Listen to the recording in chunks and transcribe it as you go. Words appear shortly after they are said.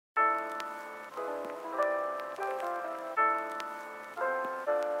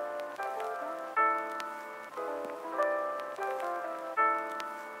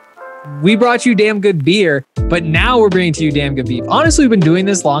we brought you damn good beer, but now we're bringing to you damn good beef. Honestly, we've been doing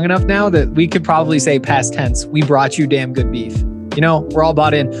this long enough now that we could probably say past tense, we brought you damn good beef. You know, we're all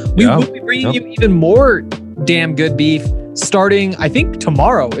bought in. We will be bringing you even more damn good beef starting, I think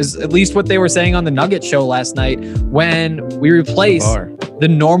tomorrow is at least what they were saying on the Nugget show last night, when we replace the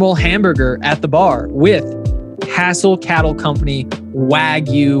normal hamburger at the bar with Hassel Cattle Company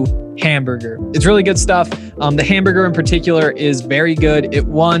Wagyu hamburger. It's really good stuff. The hamburger in particular is very good. It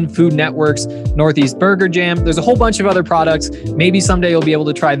won Food Network's Northeast Burger Jam. There's a whole bunch of other products. Maybe someday you'll be able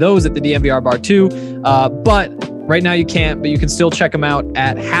to try those at the DNVR bar too. But right now you can't, but you can still check them out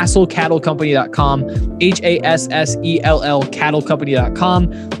at HassellCattleCompany.com, HASSELL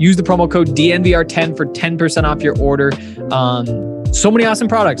cattlecompany.com. Use the promo code DNVR10 for 10% off your order. So many awesome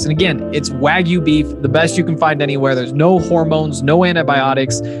products. And again, it's Wagyu beef, the best you can find anywhere. There's no hormones, no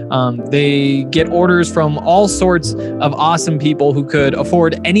antibiotics. They get orders from all sorts of awesome people who could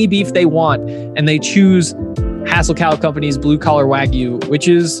afford any beef they want. And they choose Hassel Cattle Company's Blue Collar Wagyu, which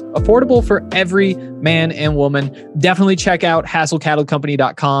is affordable for every man and woman. Definitely check out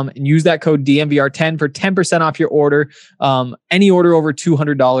HassellCattleCompany.com and use that code DNVR10 for 10% off your order. Any order over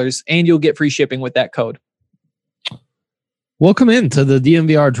 $200, and you'll get free shipping with that code. Welcome into the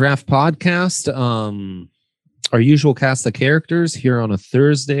DNVR Draft Podcast. Our usual cast of characters here on a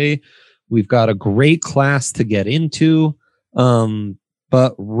Thursday. We've got a great class to get into.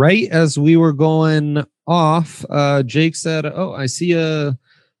 But right as we were going off, Jake said, "Oh, I see a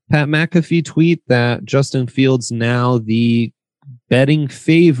Pat McAfee tweet that Justin Fields now the betting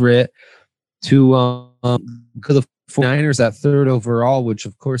favorite to the 49ers at third overall," which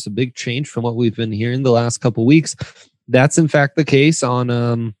of course a big change from what we've been hearing the last couple weeks. That's in fact the case on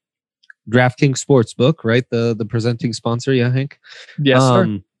DraftKings Sportsbook, right? The presenting sponsor, yeah, Hank? Yes,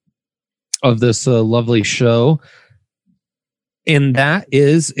 sir. Of this lovely show. And that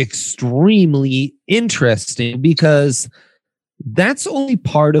is extremely interesting because that's only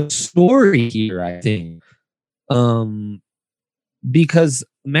part of the story here, I think. Because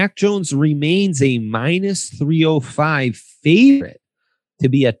Mac Jones remains a minus 305 favorite to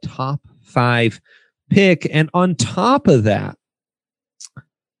be a top 5 pick. And on top of that,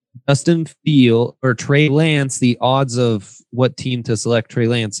 Justin Fields or Trey Lance, the odds of what team to select Trey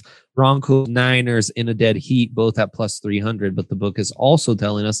Lance, Broncos, Niners in a dead heat, both at plus 300. But the book is also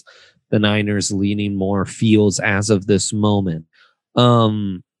telling us the Niners leaning more Fields as of this moment.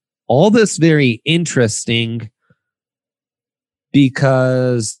 All this very interesting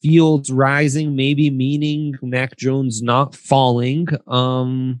because Fields rising, maybe meaning Mac Jones not falling.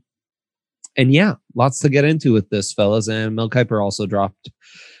 And yeah, lots to get into with this, fellas. And Mel Kiper also dropped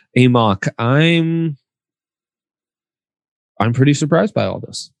a mock. I'm pretty surprised by all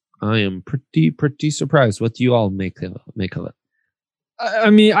this. I am pretty surprised. What do you all make of it? I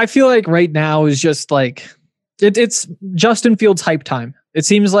mean, I feel like right now is just like it's Justin Fields hype time. It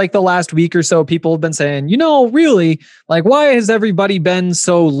seems like the last week or so, people have been saying, you know, really, like, why has everybody been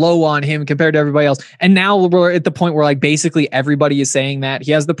so low on him compared to everybody else? And now we're at the point where like basically everybody is saying that.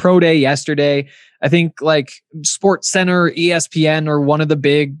 He has the pro day yesterday. I think like Sports Center, ESPN, or one of the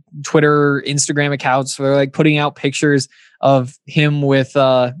big Twitter, Instagram accounts were like putting out pictures of him with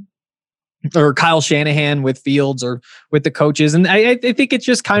or Kyle Shanahan with Fields or with the coaches. And I think it's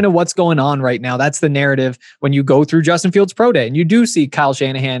just kind of what's going on right now. That's the narrative when you go through Justin Fields pro day and you do see Kyle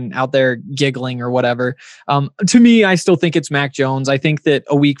Shanahan out there giggling or whatever. To me, I still think it's Mac Jones. I think that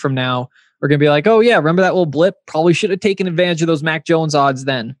a week from now, we're going to be like, oh yeah, remember that little blip? Probably should have taken advantage of those Mac Jones odds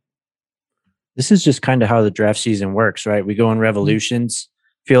then. This is just kind of how the draft season works, right? We go in revolutions.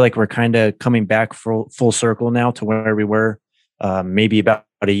 Feel like we're kind of coming back full circle now to where we were maybe about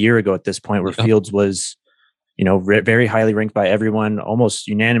a year ago at this point, where Fields was, you know, very highly ranked by everyone, almost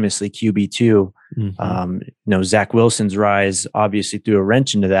unanimously QB2. You know, Zach Wilson's rise obviously threw a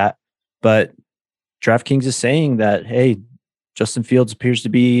wrench into that, but DraftKings is saying that, hey, Justin Fields appears to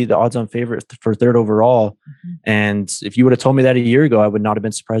be the odds-on favorite for third overall. And if you would have told me that a year ago, I would not have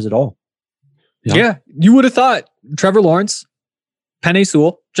been surprised at all. Yeah, you would have thought Trevor Lawrence, Penei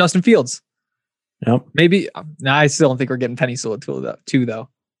Sewell, Justin Fields. Yep. Maybe. No, I still don't think we're getting Penei Sewell too, though.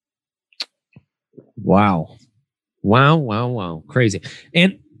 Wow. Crazy.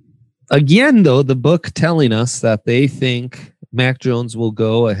 And again, though, the book telling us that they think Mac Jones will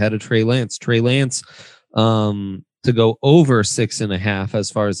go ahead of Trey Lance. Trey Lance to go over 6.5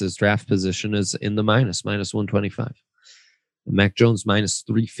 as far as his draft position is in the minus 125. Mac Jones minus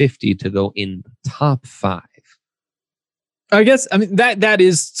 350 to go in the top 5. I guess, I mean, that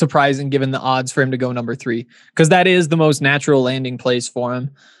is surprising given the odds for him to go number 3, because that is the most natural landing place for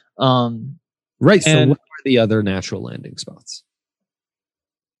him. Right. So what are the other natural landing spots?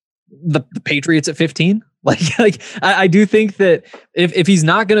 the Patriots at 15. I do think that if he's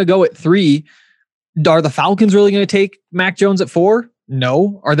not going to go at 3, are the Falcons really going to take Mac Jones at 4?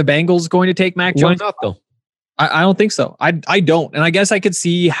 No. Are the Bengals going to take Mac Jones? Why not though? I don't think so. I don't. And I guess I could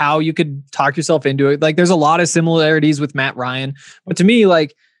see how you could talk yourself into it. Like there's a lot of similarities with Matt Ryan. But to me,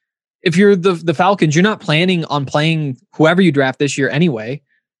 like if you're the Falcons, you're not planning on playing whoever you draft this year anyway.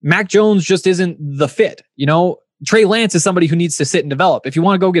 Mac Jones just isn't the fit. You know, Trey Lance is somebody who needs to sit and develop. If you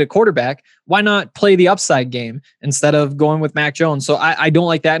want to go get a quarterback, why not play the upside game instead of going with Mac Jones? So I don't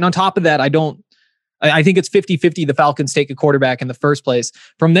like that. And on top of that, I think it's 50-50 the Falcons take a quarterback in the first place.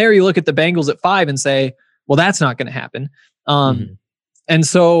 From there, you look at the Bengals at 5 and say, well, that's not going to happen. And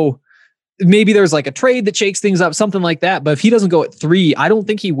so maybe there's like a trade that shakes things up, something like that. But if he doesn't go at 3, I don't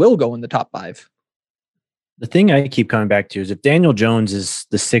think he will go in the top 5. The thing I keep coming back to is if Daniel Jones is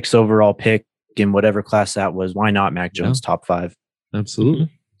the 6th overall pick in whatever class that was, why not Mac Jones top 5?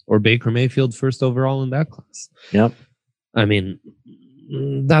 Absolutely. Or Baker Mayfield 1st overall in that class. Yep. I mean,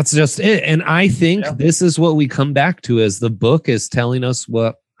 that's just it. And I think this is what we come back to as the book is telling us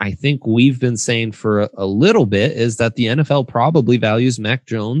what I think we've been saying for a little bit is that the NFL probably values Mac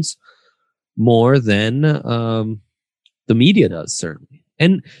Jones more than the media does, certainly.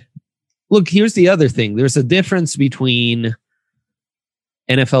 And look, here's the other thing. There's a difference between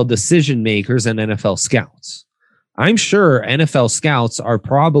NFL decision makers and NFL scouts. I'm sure NFL scouts are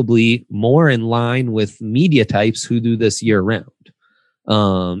probably more in line with media types who do this year round.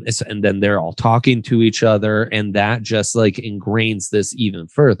 And then they're all talking to each other, and that just like ingrains this even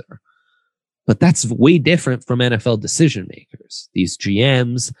further. But that's way different from NFL decision makers, these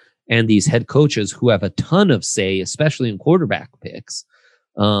GMs and these head coaches who have a ton of say, especially in quarterback picks.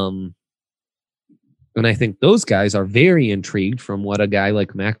 And I think those guys are very intrigued from what a guy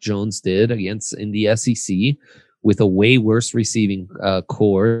like Mac Jones did in the SEC with a way worse receiving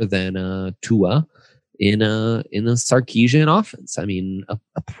core than Tua. In a Sarkisian offense. I mean,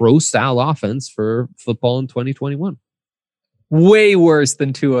 a pro style offense for football in 2021. Way worse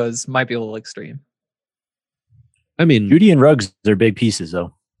than Tua's, might be a little extreme. I mean, Judy and Ruggs, they're big pieces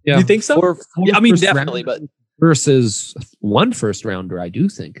though. Yeah. You think so? Yeah, I mean, definitely, but versus one first rounder, I do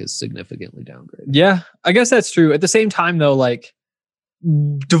think is significantly downgraded. Yeah, I guess that's true. At the same time though, like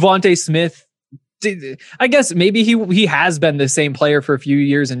Devontae Smith, I guess maybe he has been the same player for a few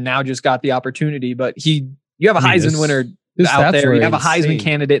years and now just got the opportunity, but you have a Heisman winner out there. You have a Heisman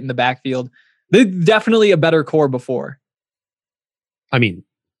candidate in the backfield. They're definitely a better core before. I mean,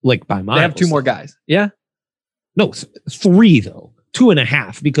 like by miles. They have 2 more guys. Yeah. No, 3 though.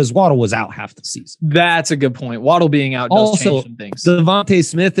 2.5 because Waddle was out half the season. That's a good point. Waddle being out does change some things. Devontae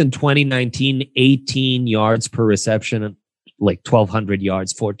Smith in 2019, 18 yards per reception, like 1,200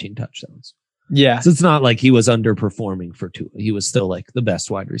 yards, 14 touchdowns. Yeah. So it's not like he was underperforming for Tua. He was still like the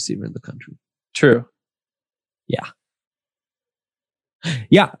best wide receiver in the country. True. Yeah.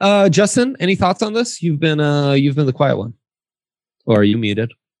 Yeah. Justin, any thoughts on this? You've been the quiet one. Or are you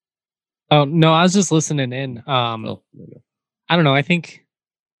muted? Oh, no, I was just listening in. I don't know. I think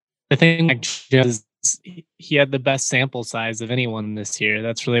the thing is he had the best sample size of anyone this year.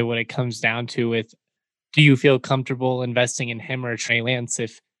 That's really what it comes down to with, do you feel comfortable investing in him or Trey Lance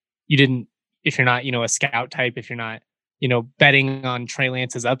if you're not, a scout type, if you're not, betting on Trey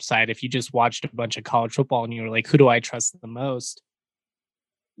Lance's upside, if you just watched a bunch of college football and you were like, who do I trust the most?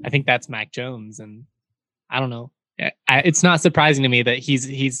 I think that's Mac Jones. And I don't know. It's not surprising to me that he's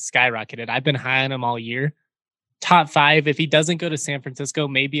skyrocketed. I've been high on him all year. Top 5. If he doesn't go to San Francisco,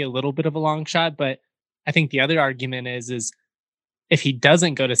 maybe a little bit of a long shot. But I think the other argument is if he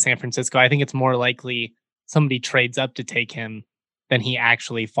doesn't go to San Francisco, I think it's more likely somebody trades up to take him than he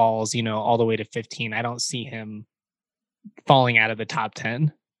actually falls, all the way to 15. I don't see him falling out of the top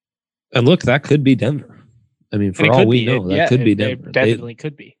 10. And look, that could be Denver. I mean, for all we know, that could be Denver. It definitely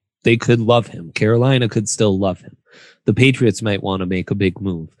could be. They could love him. Carolina could still love him. The Patriots might want to make a big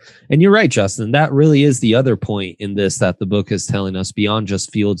move. And you're right, Justin. That really is the other point in this that the book is telling us beyond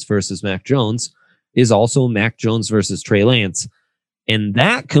just Fields versus Mac Jones is also Mac Jones versus Trey Lance. And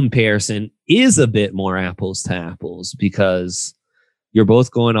that comparison is a bit more apples to apples because you're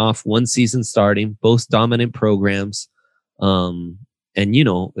both going off one season starting, both dominant programs. And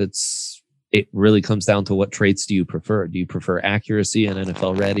it really comes down to what traits do you prefer? Do you prefer accuracy and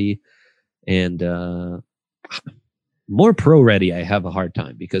NFL ready? And more pro ready, I have a hard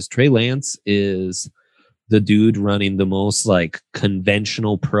time because Trey Lance is the dude running the most like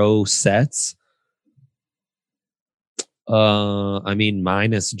conventional pro sets.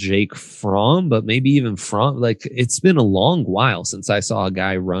 Minus Jake Fromm, but maybe even Fromm. Like it's been a long while since I saw a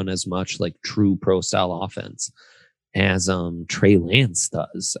guy run as much like true pro style offense. as Trey Lance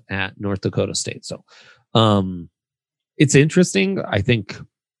does at North Dakota State. So it's interesting. I think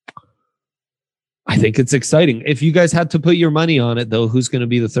it's exciting. If you guys had to put your money on it, though, who's going to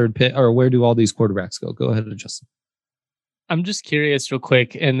be the third pick, or where do all these quarterbacks go? Go ahead, Justin. I'm just curious real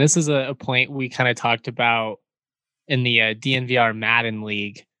quick, and this is a point we kind of talked about in the DNVR Madden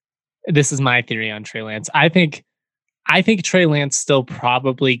League. This is my theory on Trey Lance. I think Trey Lance still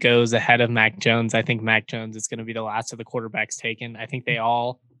probably goes ahead of Mac Jones. I think Mac Jones is going to be the last of the quarterbacks taken. I think they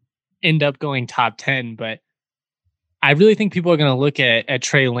all end up going top 10, but I really think people are going to look at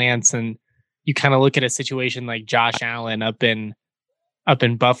Trey Lance, and you kind of look at a situation like Josh Allen up in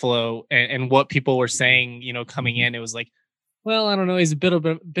Buffalo, and what people were saying, coming in, it was like, well, I don't know, he's a bit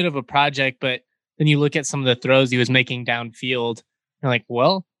of a project, but then you look at some of the throws he was making downfield, you're like,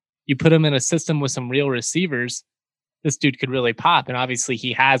 well, you put him in a system with some real receivers, this dude could really pop. And obviously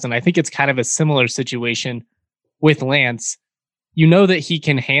he has. And I think it's kind of a similar situation with Lance. You know that he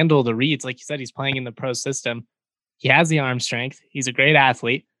can handle the reads. Like you said, he's playing in the pro system. He has the arm strength. He's a great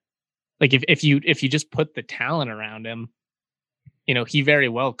athlete. Like if you just put the talent around him, he very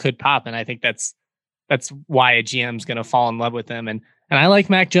well could pop. And I think that's why a GM's going to fall in love with him. And I like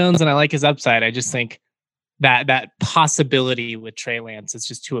Mac Jones and I like his upside. I just think that possibility with Trey Lance is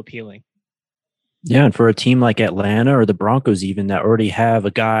just too appealing. Yeah, and for a team like Atlanta or the Broncos even that already have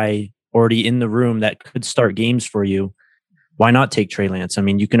a guy already in the room that could start games for you, why not take Trey Lance? I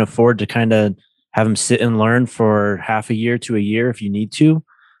mean, you can afford to kind of have him sit and learn for half a year to a year if you need to.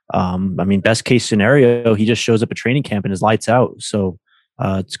 Best case scenario, he just shows up at training camp and is lights out. So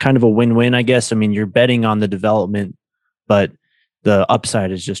it's kind of a win-win, I guess. I mean, you're betting on the development, but the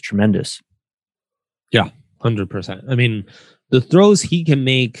upside is just tremendous. Yeah, 100%. I mean, the throws he can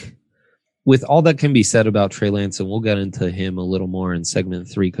make, with all that can be said about Trey Lance, and we'll get into him a little more in segment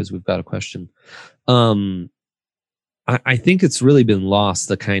 3 because we've got a question. I think it's really been lost,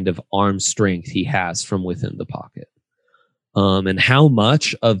 the kind of arm strength he has from within the pocket. And how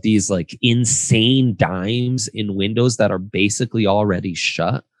much of these like insane dimes in windows that are basically already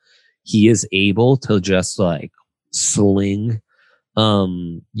shut, he is able to just like sling,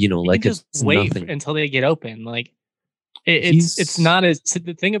 like just it's wait nothing until they get open. Like it's not as,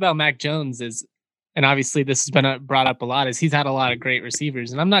 the thing about Mac Jones is, and obviously this has been brought up a lot, is he's had a lot of great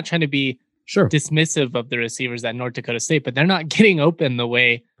receivers. And I'm not trying to be dismissive of the receivers at North Dakota State, but they're not getting open the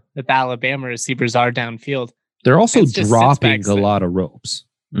way that the Alabama receivers are downfield. They're also dropping a lot of ropes.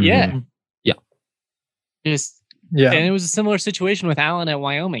 Yeah. Yeah. And it was a similar situation with Allen at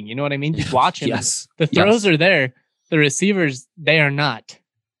Wyoming. You know what I mean? You watch him. Yes. The throws are there. The receivers, they are not.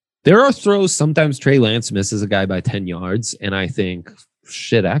 There are throws. Sometimes Trey Lance misses a guy by 10 yards. And I think,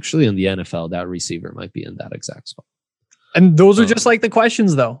 actually in the NFL, that receiver might be in that exact spot. And those are just like the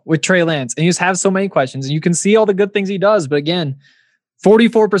questions, though, with Trey Lance. And you just have so many questions. And you can see all the good things he does. But again,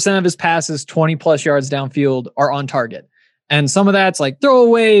 44% of his passes, 20 plus yards downfield, are on target. And some of that's like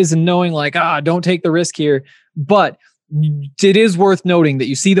throwaways and knowing like, don't take the risk here. But it is worth noting that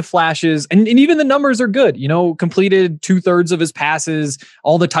you see the flashes and even the numbers are good. Completed 2/3 of his passes,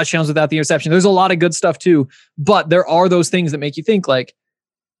 all the touchdowns without the interception. There's a lot of good stuff too. But there are those things that make you think like,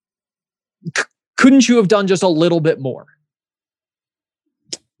 couldn't you have done just a little bit more?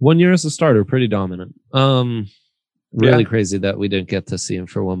 1 year as a starter, pretty dominant. Really crazy that we didn't get to see him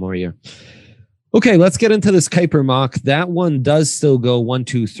for one more year. Okay, let's get into this Kiper mock. That one does still go 1,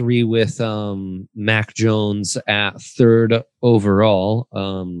 2, 3 with Mac Jones at 3rd overall.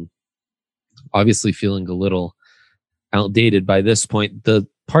 Obviously feeling a little outdated by this point. The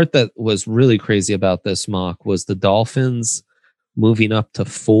part that was really crazy about this mock was the Dolphins moving up to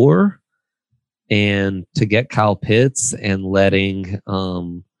 4 and to get Kyle Pitts and letting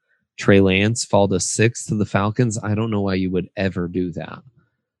Trey Lance fall to 6 to the Falcons. I don't know why you would ever do that.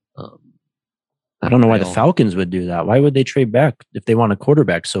 I don't know why the Falcons would do that. Why would they trade back if they want a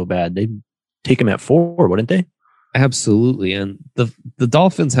quarterback so bad? They'd take him at 4, wouldn't they? Absolutely. And the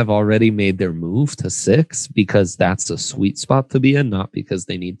Dolphins have already made their move to 6 because that's a sweet spot to be in, not because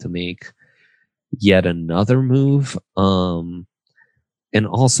they need to make yet another move. And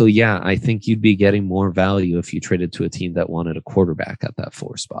also, I think you'd be getting more value if you traded to a team that wanted a quarterback at that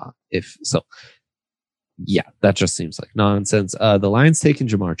 4 spot. That just seems like nonsense. The Lions taking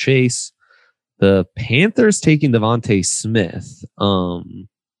Jamar Chase. The Panthers taking Devontae Smith,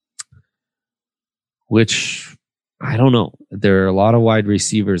 which I don't know. There are a lot of wide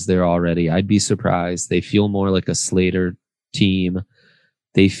receivers there already. I'd be surprised. They feel more like a Slater team.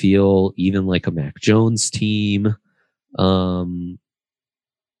 They feel even like a Mac Jones team. I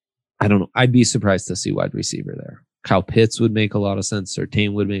don't know. I'd be surprised to see wide receiver there. Kyle Pitts would make a lot of sense.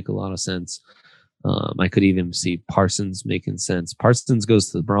 Surtain would make a lot of sense. I could even see Parsons making sense. Parsons goes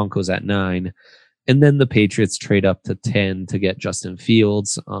to the Broncos at 9, and then the Patriots trade up to 10 to get Justin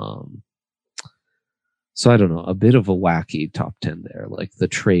Fields. So I don't know, a bit of a wacky top 10 there. Like the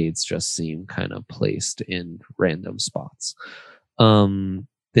trades just seem kind of placed in random spots. Then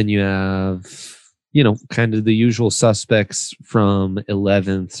you have, kind of the usual suspects from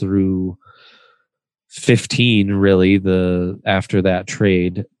 11 through 15, really. After that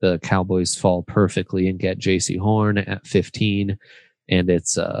trade, the Cowboys fall perfectly and get JC Horn at 15. And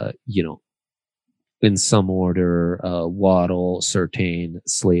it's, in some order, Waddle, Surtain,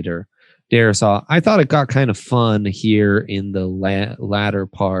 Slater, Darisaw. I thought it got kind of fun here in the latter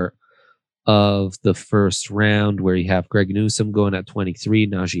part of the first round, where you have Greg Newsome going at 23,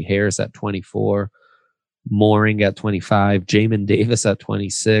 Najee Harris at 24, Mooring at 25, Jamin Davis at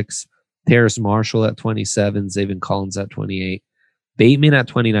 26, Terrace Marshall at 27, Zaven Collins at 28, Bateman at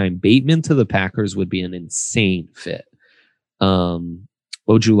 29. Bateman to the Packers would be an insane fit. Ojulari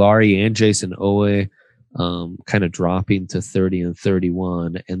and Jason Owe kind of dropping to 30 and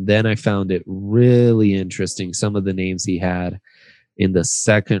 31. And then I found it really interesting, some of the names he had in the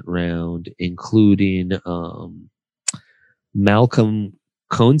second round, including Malcolm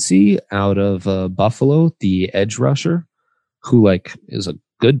Concy out of Buffalo, the edge rusher, who is a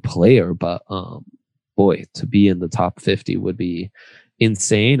good player, but boy, to be in the top 50 would be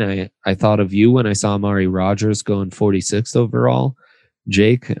insane. I thought of you when I saw Amari Rogers going 46th overall.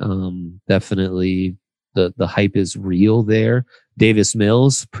 Jake, definitely the hype is real there. Davis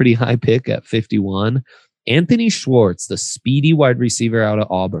Mills, pretty high pick at 51. Anthony Schwartz, the speedy wide receiver out of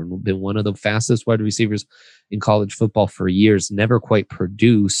Auburn, been one of the fastest wide receivers in college football for years, never quite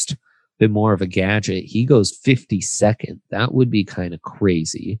produced, been more of a gadget. He goes 52nd. That would be kind of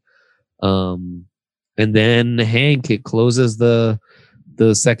crazy. And then Hank, it closes the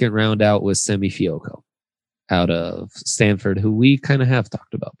second round out with Semi Fioco out of Stanford, who we kind of have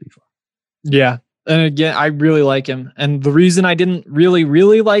talked about before. Yeah. And again, I really like him. And the reason I didn't really,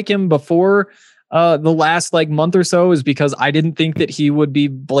 really like him before the last month or so is because I didn't think that he would be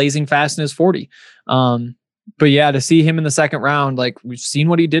blazing fast in his 40. But yeah, to see him in the second round, we've seen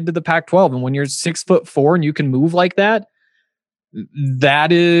what he did to the Pac-12. And when you're 6'4" and you can move like that,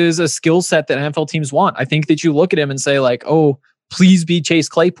 that is a skill set that NFL teams want. I think that you look at him and say oh, please be Chase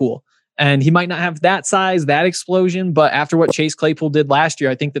Claypool. And he might not have that size, that explosion, but after what Chase Claypool did last year,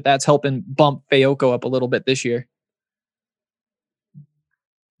 I think that that's helping bump Fayoko up a little bit this year.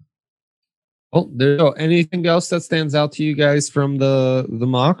 Well, there you go. Anything else that stands out to you guys from the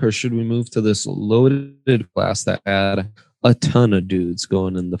mock, or should we move to this loaded class that had a ton of dudes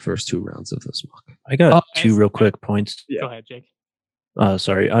going in the first 2 rounds of this mock? I got 2 real quick points. Yeah. Go ahead, Jake.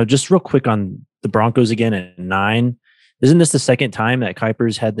 Sorry. Just real quick on the Broncos again at 9. Isn't this the second time that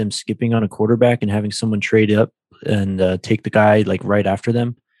Kuipers had them skipping on a quarterback and having someone trade up and take the guy right after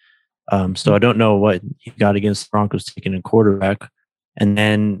them? So I don't know what he got against the Broncos taking a quarterback. And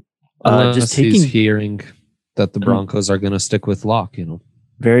then just taking, he's hearing that the Broncos are going to stick with Locke,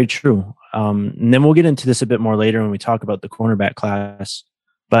 Very true. And then we'll get into this a bit more later when we talk about the cornerback class.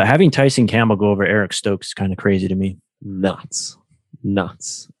 But having Tyson Campbell go over Eric Stokes is kind of crazy to me. Nuts.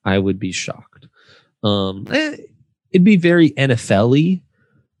 I would be shocked. It'd be very NFL-y,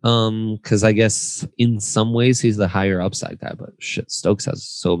 because I guess in some ways he's the higher upside guy, but shit, Stokes has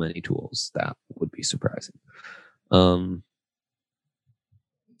so many tools that would be surprising. I'll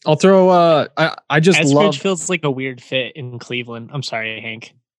throw. I just Eskridge love. Feels like a weird fit in Cleveland. I'm sorry,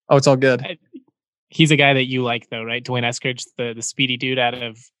 Hank. Oh, it's all good. He's a guy that you like, though, right? Dwayne Eskridge, the speedy dude out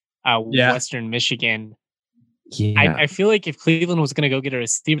of Western Michigan. Yeah. I feel like if Cleveland was going to go get a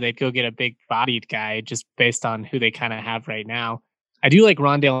receiver, they'd go get a big-bodied guy just based on who they kind of have right now. I do like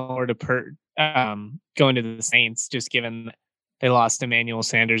Rondale Moore going to the Saints, just given they lost Emmanuel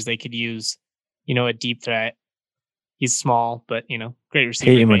Sanders. They could use, a deep threat. He's small, but, great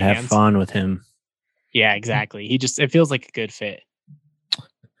receiver. Peyton would have fun with him. Yeah, exactly. It feels like a good fit.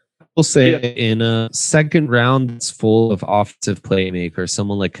 We'll say in a second round that's full of offensive playmakers,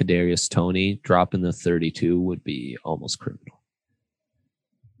 someone like Kadarius Toney dropping the 32 would be almost criminal.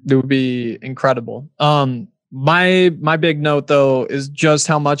 It would be incredible. My big note though is just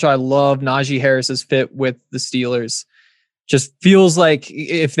how much I love Najee Harris's fit with the Steelers. Just feels like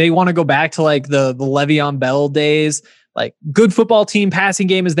if they want to go back to the Le'Veon Bell days, good football team, passing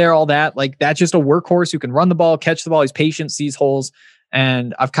game is there, all that. That's just a workhorse who can run the ball, catch the ball. He's patient, sees holes.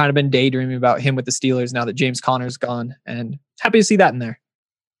 And I've kind of been daydreaming about him with the Steelers now that James Conner's gone, and happy to see that in there.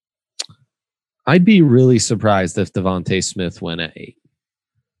 I'd be really surprised if Devontae Smith went at 8.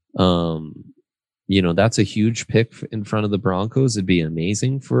 that's a huge pick in front of the Broncos. It'd be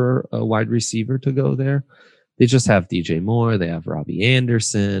amazing for a wide receiver to go there. They just have DJ Moore. They have Robbie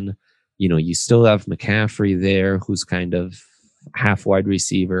Anderson. You still have McCaffrey there, who's kind of half wide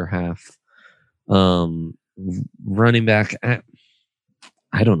receiver, half running back.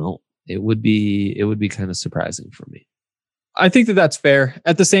 I don't know. It would be kind of surprising for me. I think that's fair.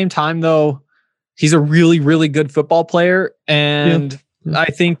 At the same time, though, he's a really, really good football player. And I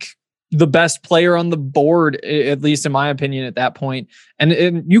think the best player on the board, at least in my opinion, at that point.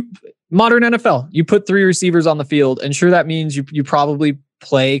 And modern NFL, you put 3 receivers on the field, and sure, that means you probably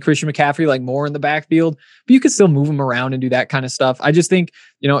play Christian McCaffrey like more in the backfield, but you could still move him around and do that kind of stuff. I just think,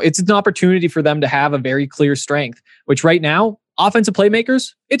 it's an opportunity for them to have a very clear strength, which right now, offensive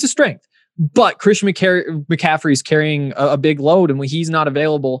playmakers, it's a strength. But Christian McCaffrey is carrying a big load, and when he's not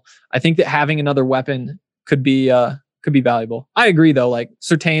available, I think that having another weapon could be valuable. I agree, though. Like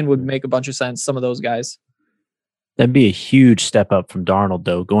Surtain would make a bunch of sense. Some of those guys. That'd be a huge step up from Darnold,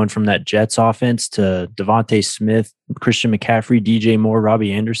 though, going from that Jets offense to Devontae Smith, Christian McCaffrey, DJ Moore,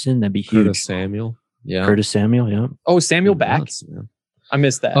 Robbie Anderson. That'd be huge. Curtis Samuel, yeah. Oh, Samuel back. Nuts, I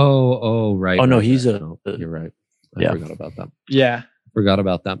missed that. Oh, right. Oh no, right, he's right. You're right. I forgot about that. Yeah, forgot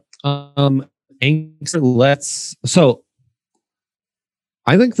about that. So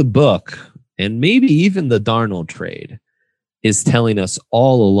I think the book and maybe even the Darnold trade is telling us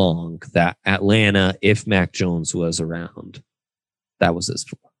all along that Atlanta, if Mac Jones was around, that was his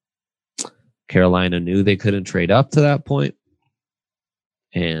floor. Carolina knew they couldn't trade up to that point,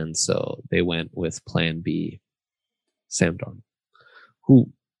 and so they went with Plan B, Sam Darnold, who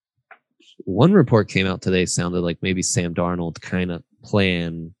one report came out today sounded like maybe Sam Darnold kind of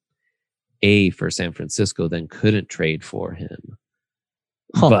Plan A for San Francisco, then couldn't trade for him.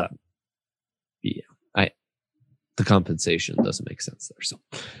 But yeah, the compensation doesn't make sense there. So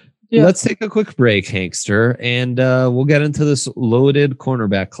let's take a quick break, Hankster, and we'll get into this loaded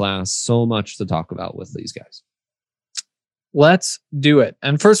cornerback class. So much to talk about with these guys. Let's do it.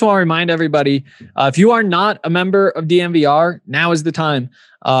 And first of all, I'll remind everybody, if you are not a member of DNVR, now is the time.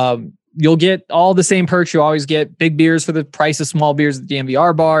 You'll get all the same perks you always get: big beers for the price of small beers at the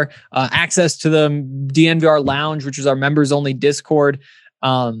DNVR bar, access to the DNVR Lounge, which is our members only Discord.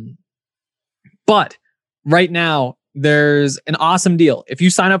 But right now, there's an awesome deal. If you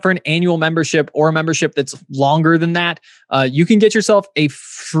sign up for an annual membership or a membership that's longer than that, you can get yourself a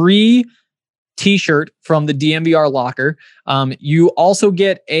free t-shirt from the DNVR locker. You also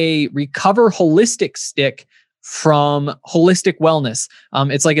get a Recover Holistic stick from Holistic Wellness.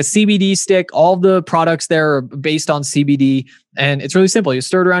 It's like a CBD stick. All the products there are based on CBD, and it's really simple. You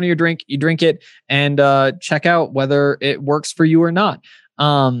stir it around in your drink, you drink it, and check out whether it works for you or not.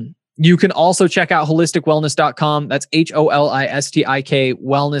 You can also check out holisticwellness.com. That's HOLISTIK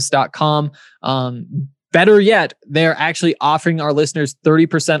wellness.com. Better yet, they're actually offering our listeners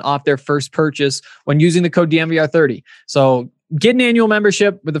 30% off their first purchase when using the code DNVR30. So get an annual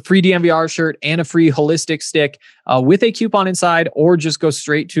membership with a free DNVR shirt and a free Holistic stick with a coupon inside, or just go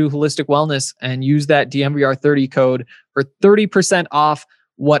straight to Holistic Wellness and use that DNVR30 code for 30% off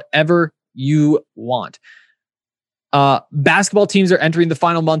whatever you want. Basketball teams are entering the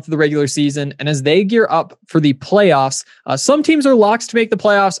final month of the regular season, and as they gear up for the playoffs, some teams are locks to make the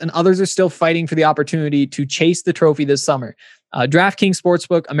playoffs, and others are still fighting for the opportunity to chase the trophy this summer. DraftKings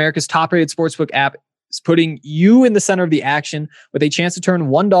Sportsbook, America's top-rated sportsbook app, is putting you in the center of the action with a chance to turn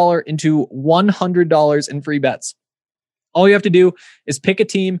 $1 into $100 in free bets. All you have to do is pick a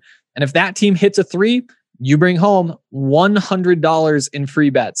team, and if that team hits a 3, you bring home $100 in free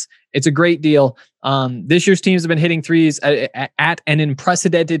bets. It's a great deal. This year's teams have been hitting threes at an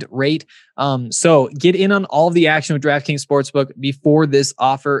unprecedented rate. So get in on all of the action with DraftKings Sportsbook before this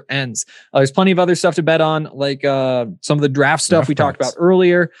offer ends. There's plenty of other stuff to bet on, like some of the draft stuff we talked about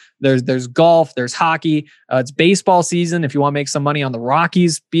earlier. There's golf, there's hockey. It's baseball season if you want to make some money on the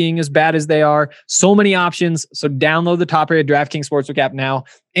Rockies being as bad as they are. So many options. So download the top-rated DraftKings Sportsbook app now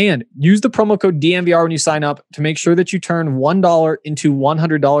and use the promo code DNVR when you sign up to make sure that you turn $1 into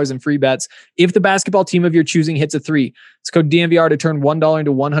 $100 in free bets. If the basketball team of your choosing hits a 3, it's code DNVR to turn $1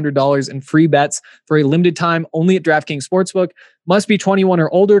 into $100 in free bets for a limited time only at DraftKings Sportsbook. Must be 21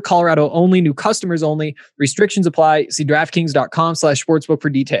 or older. Colorado only. New customers only. Restrictions apply. See DraftKings.com/sportsbook for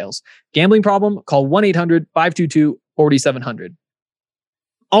details. Gambling problem? Call 1-800-522-4700.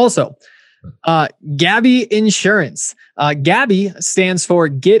 Also, Gabi Insurance. Gabi stands for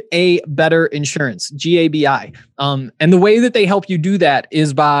Get a Better Insurance, GABI. And the way that they help you do that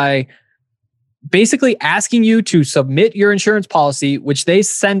is by basically asking you to submit your insurance policy, which they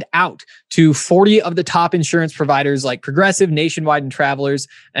send out to 40 of the top insurance providers like Progressive, Nationwide, and Travelers.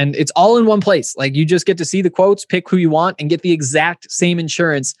 And it's all in one place. Like you just get to see the quotes, pick who you want, and get the exact same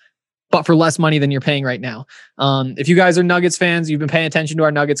insurance, but for less money than you're paying right now. If you guys are Nuggets fans, you've been paying attention to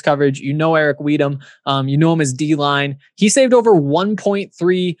our Nuggets coverage, you know Eric Weedham, you know him as D-Line. He saved over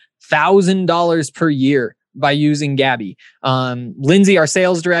 $1.3 thousand per year by using Gabby. Lindsay, our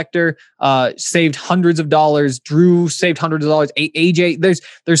sales director, saved hundreds of dollars. Drew saved hundreds of dollars. AJ,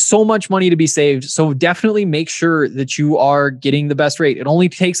 there's so much money to be saved. So definitely make sure that you are getting the best rate. It only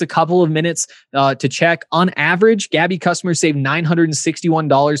takes a couple of minutes to check. On average, Gabby customers save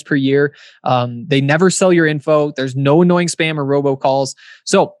 $961 per year. They never sell your info. There's no annoying spam or robocalls.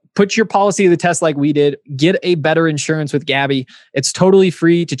 So put your policy to the test like we did. Get a better insurance with Gabby. It's totally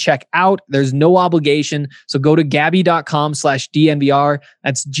free to check out. There's no obligation. So go to Gabby.com/DNVR.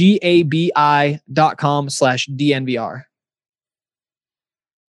 That's GABI.com/DNVR.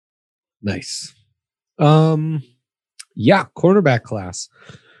 Nice. Yeah, cornerback class.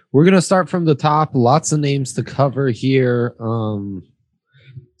 We're going to start from the top. Lots of names to cover here.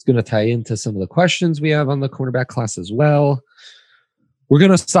 It's going to tie into some of the questions we have on the cornerback class as well. We're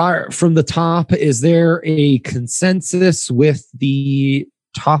going to start from the top. Is there a consensus with the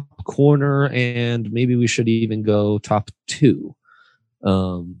top corner? And maybe we should even go top two.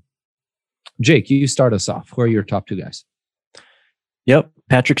 Jake, you start us off. Who are your top two guys? Yep.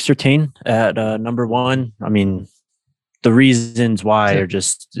 Patrick Surtain at number one. I mean, the reasons why are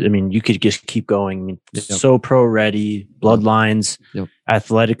just, I mean, you could just keep going. I mean, so pro ready, bloodlines,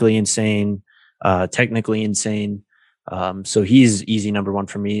 athletically insane, technically insane. So he's easy number one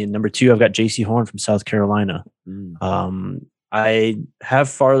for me. And number two, I've got JC Horn from South Carolina. I have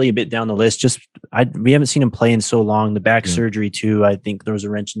Farley a bit down the list. We haven't seen him play in so long. The back surgery too, I think there was a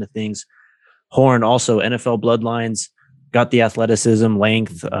wrench into things. Horn also NFL bloodlines, got the athleticism,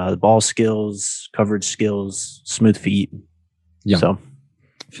 length, ball skills, coverage skills, smooth feet. Yeah. So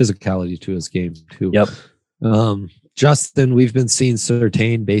physicality to his game too. Yep. Justin, we've been seeing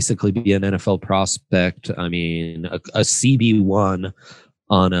Surtain basically be an NFL prospect. I mean, a CB1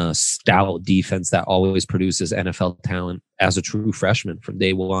 on a stout defense that always produces NFL talent as a true freshman from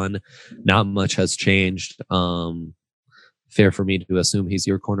day one. Not much has changed. Fair for me to assume he's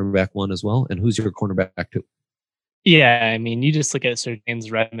your cornerback one as well. And who's your cornerback two? Yeah, I mean, you just look at Surtain's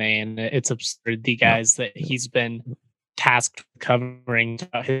resume and it's absurd. The guys that he's been tasked covering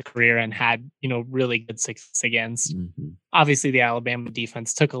throughout his career and had, really good success against. Obviously, the Alabama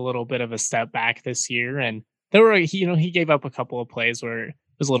defense took a little bit of a step back this year, and there were, he gave up a couple of plays where it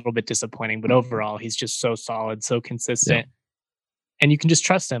was a little bit disappointing, but overall, he's just so solid, so consistent, and you can just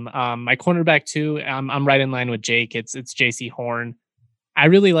trust him. My cornerback too, I'm right in line with Jake. It's JC Horn. I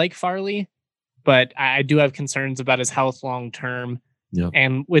really like Farley, but I do have concerns about his health long term.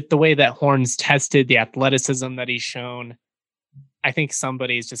 And with the way that Horn's tested, the athleticism that he's shown, I think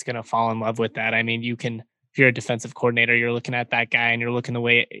somebody's just going to fall in love with that. I mean, if you're a defensive coordinator, you're looking at that guy and you're looking the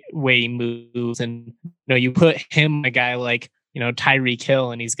way he moves, and you put him a guy like Tyreek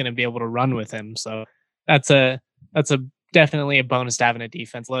Hill, and he's going to be able to run with him. So that's definitely a bonus to having a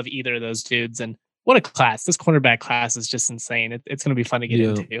defense. Love either of those dudes, and what a class! This cornerback class is just insane. It's going to be fun to get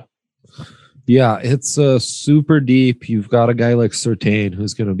into. Yeah, it's super deep. You've got a guy like Surtain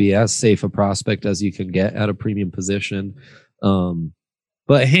who's going to be as safe a prospect as you can get at a premium position.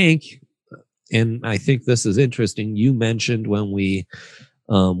 But Hank, and I think this is interesting, you mentioned when we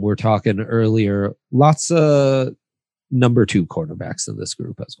were talking earlier, lots of number two cornerbacks in this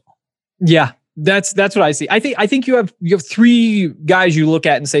group as well. Yeah, that's what I see. I think you have three guys you look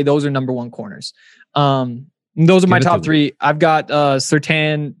at and say those are number one corners. Those are my top three. I've got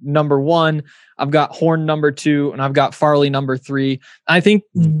Surtain number one, I've got Horn number two, and I've got Farley number three. I think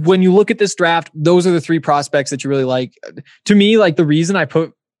when you look at this draft, those are the three prospects that you really like. To me, like the reason I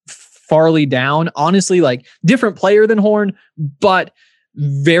put Farley down, honestly, like different player than Horn, but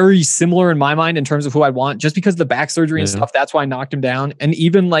very similar in my mind in terms of who I want, just because of the back surgery and stuff. That's why I knocked him down. And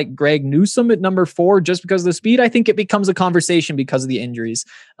even like Greg Newsome at number four, just because of the speed, I think it becomes a conversation because of the injuries.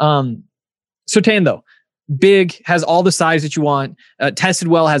 Surtain though, big, has all the size that you want, tested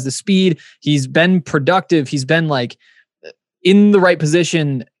well, has the speed. He's been productive. He's been like in the right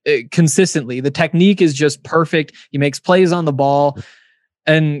position consistently. The technique is just perfect. He makes plays on the ball.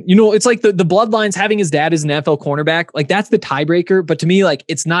 And, it's like the bloodlines having his dad as an NFL cornerback, like that's the tiebreaker. But to me, like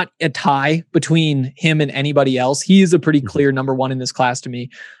it's not a tie between him and anybody else. He is a pretty clear number one in this class to me.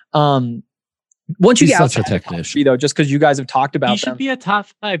 Once you get such a technician, though, just because you guys have talked about, he should be a top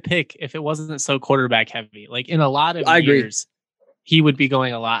 5 pick if it wasn't so quarterback heavy. Like in a lot of years, he would be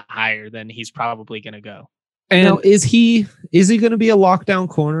going a lot higher than he's probably going to go. And now, is he going to be a lockdown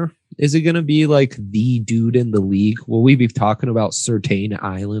corner? Is he going to be like the dude in the league? Will we be talking about Surtain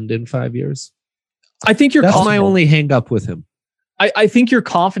Island in 5 years? I think that's my only hang up with him. I think you're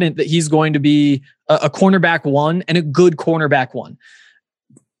confident that he's going to be a cornerback one and a good cornerback one.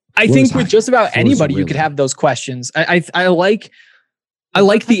 I think with just about anybody, you could have those questions. I like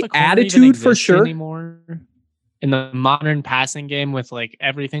the attitude for sure. Anymore in the modern passing game with like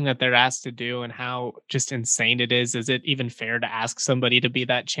everything that they're asked to do and how just insane it is it even fair to ask somebody to be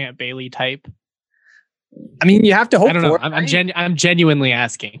that Champ Bailey type? I mean, you have to hope. I don't know. I'm genuinely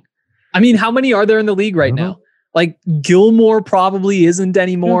asking. I mean, how many are there in the league right now? Like Gilmore probably isn't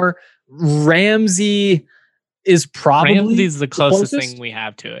anymore. Ramsey is probably Ramsey's the closest thing we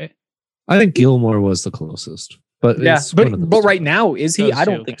have to it. I think Gilmore was the closest, but but right now is he? I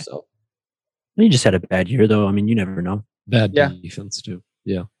don't think so. He just had a bad year, though. I mean, you never know. Bad defense too.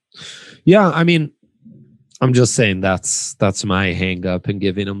 Yeah. I mean, I'm just saying that's my hang up in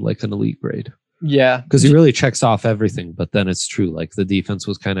giving him like an elite grade. Yeah, because he really checks off everything. But then it's true, like the defense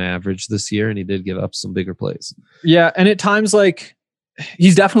was kind of average this year, and he did give up some bigger plays. Yeah, and at times, like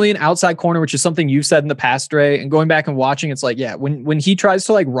he's definitely an outside corner, which is something you've said in the past, Dre. And going back and watching, it's like, yeah, when he tries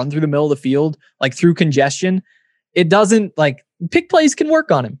to like run through the middle of the field, like through congestion, it doesn't like pick plays can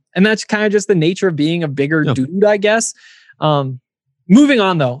work on him, and that's kind of just the nature of being a bigger dude, I guess. Moving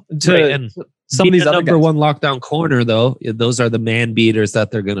on though to some of these other number one lockdown corner, though, those are the man beaters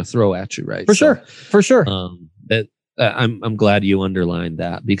that they're going to throw at you, right? For sure. I'm glad you underlined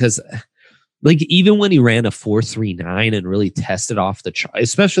that because, like, even when he ran a 4.39 and really tested off the chart,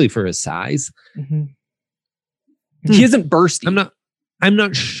 especially for his size, he isn't bursty. I'm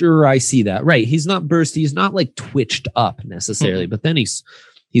not sure I see that. Right, he's not bursty. He's not like twitched up necessarily, but then he's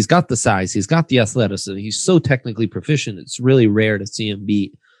got the size, he's got the athleticism. He's so technically proficient. It's really rare to see him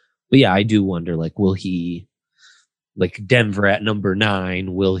beat. But yeah, I do wonder, like, will he, like Denver at number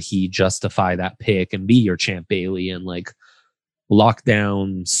 9, will he justify that pick and be your Champ Bailey and like lock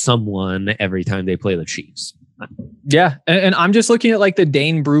down someone every time they play the Chiefs? Yeah. And I'm just looking at like the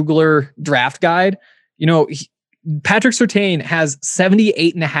Dane Brugler draft guide. You know, Patrick Surtain has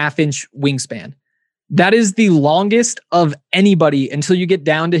 78.5-inch wingspan. That is the longest of anybody until you get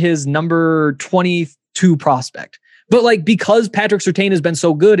down to his number 22 prospect. But like, because Patrick Surtain has been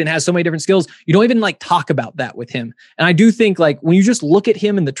so good and has so many different skills, you don't even like talk about that with him. And I do think like when you just look at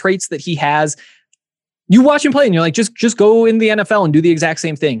him and the traits that he has, you watch him play and you're like, just go in the NFL and do the exact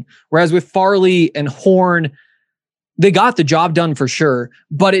same thing. Whereas with Farley and Horn, they got the job done for sure,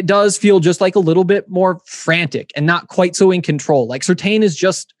 but it does feel just like a little bit more frantic and not quite so in control. Like Surtain is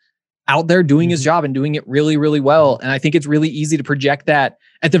just out there doing his job and doing it really, really well. And I think it's really easy to project that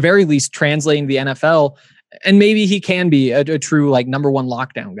at the very least translating the NFL. And maybe he can be a true like number one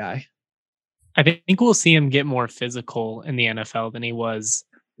lockdown guy. I think we'll see him get more physical in the NFL than he was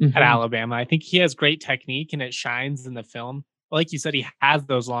at Alabama. I think he has great technique and it shines in the film. Like you said, he has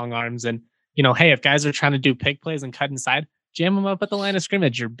those long arms. And, you know, hey, if guys are trying to do pick plays and cut inside, jam them up at the line of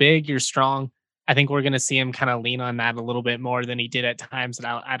scrimmage. You're big, you're strong. I think we're going to see him kind of lean on that a little bit more than he did at times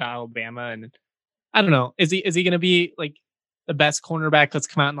at Alabama. And I don't know, is he going to be like the best cornerback that's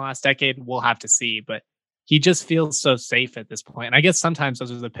come out in the last decade? We'll have to see. But he just feels so safe at this point. And I guess sometimes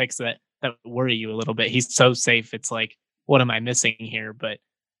those are the picks that worry you a little bit. He's so safe. It's like, what am I missing here? But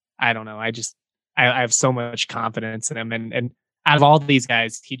I don't know. I have so much confidence in him. And out of all these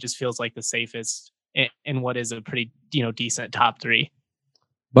guys, he just feels like the safest in what is a pretty, decent top 3.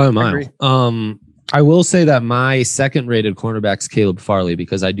 By a mile. I will say that my second rated cornerback is Caleb Farley,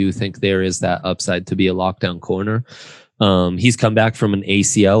 because I do think there is that upside to be a lockdown corner. He's come back from an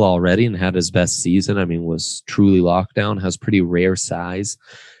ACL already and had his best season. I mean, was truly locked down, has pretty rare size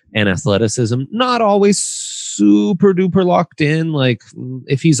and athleticism. Not always super duper locked in. Like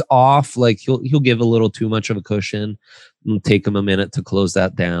if he's off, like he'll give a little too much of a cushion. It'll take him a minute to close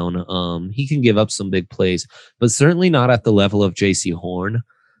that down. He can give up some big plays, but certainly not at the level of JC Horn,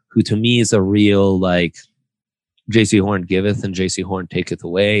 who to me is a real like JC Horn giveth and JC Horn taketh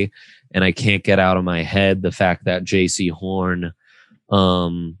away. And I can't get out of my head the fact that JC Horn,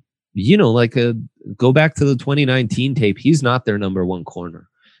 go back to the 2019 tape. He's not their number one corner.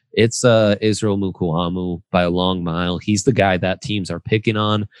 It's Israel Mukuamu by a long mile. He's the guy that teams are picking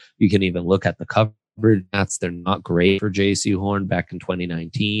on. You can even look at the coverage stats. They're not great for JC Horn back in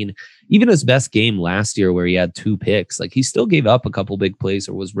 2019. Even his best game last year where he had 2 picks, like he still gave up a couple big plays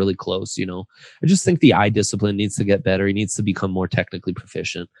or was really close. I just think the eye discipline needs to get better. He needs to become more technically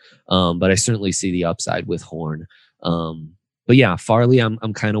proficient. But I certainly see the upside with Horn. But yeah, Farley,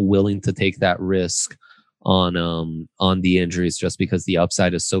 I'm kind of willing to take that risk on the injuries just because the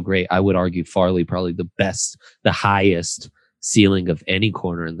upside is so great. I would argue Farley probably the highest ceiling of any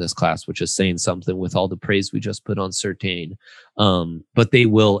corner in this class, which is saying something with all the praise we just put on Surtain. But they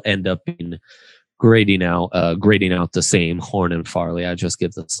will end up in grading out the same, Horn and Farley. I just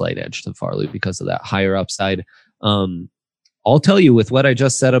give the slight edge to Farley because of that higher upside. I'll tell you, with what I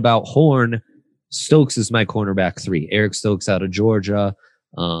just said about Horn, Stokes is my cornerback 3. Eric Stokes out of Georgia.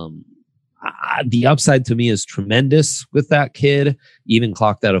 The upside to me is tremendous with that kid, even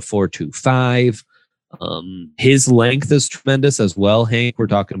clocked at a 4.25. His length is tremendous as well, Hank. We're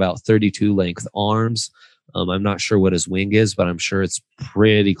talking about 32 length arms. I'm not sure what his wing is, but I'm sure it's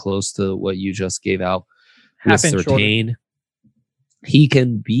pretty close to what you just gave out with Surtain. He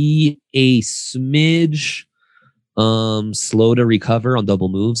can be a smidge slow to recover on double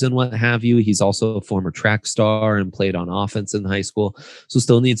moves and what have you. He's also a former track star and played on offense in high school, so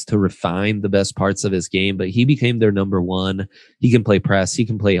still needs to refine the best parts of his game, but he became their number 1. He can play press, he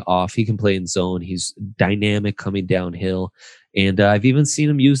can play off, he can play in zone. He's dynamic coming downhill, and I've even seen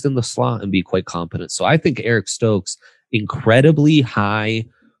him used in the slot and be quite competent. So I think Eric Stokes, incredibly high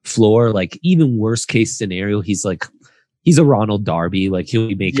floor, like even worst case scenario, he's a Ronald Darby, like he'll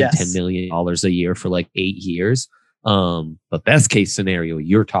be making $10 million a year for like 8 years. But best case scenario,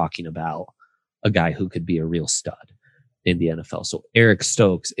 you're talking about a guy who could be a real stud in the NFL. So Eric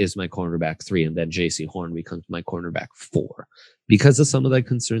Stokes is my cornerback 3, and then JC Horn becomes my cornerback 4 because of some of the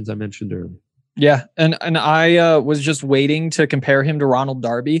concerns I mentioned earlier. Yeah, and I was just waiting to compare him to Ronald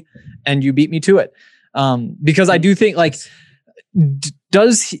Darby, and you beat me to it. Because I do think, like,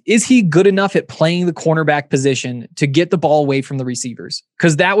 is he good enough at playing the cornerback position to get the ball away from the receivers?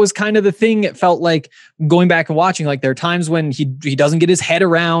 Because that was kind of the thing. It felt like, going back and watching, like, there are times when he doesn't get his head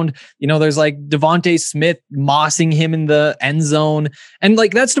around, there's like Devontae Smith mossing him in the end zone, and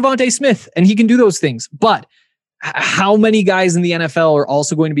like, that's Devontae Smith and he can do those things. But how many guys in the NFL are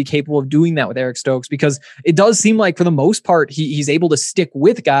also going to be capable of doing that with Eric Stokes? Because it does seem like, for the most part, he's able to stick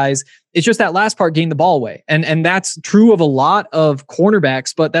with guys. It's just that last part, getting the ball away. And that's true of a lot of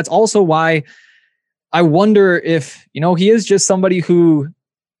cornerbacks, but that's also why I wonder if, he is just somebody who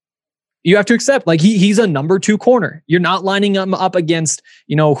you have to accept. Like, he's a number 2 corner. You're not lining him up against,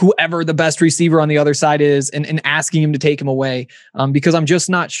 whoever the best receiver on the other side is and asking him to take him away. Because I'm just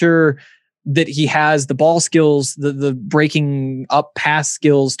not sure that he has the ball skills, the breaking up pass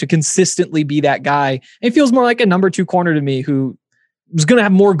skills to consistently be that guy. It feels more like a number 2 corner to me, who was going to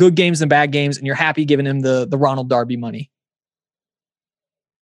have more good games than bad games, and you're happy giving him the Ronald Darby money.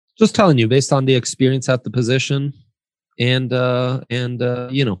 Just telling you, based on the experience at the position and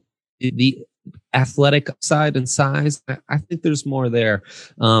the athletic side and size, I think there's more there.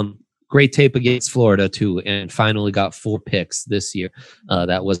 Great tape against Florida too, and finally got 4 picks this year.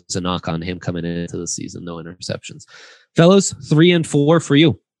 That was a knock on him coming into the season. No interceptions. Fellas, 3 and 4 for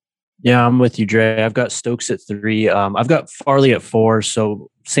you. Yeah, I'm with you, Dre. I've got Stokes at 3. I've got Farley at 4. So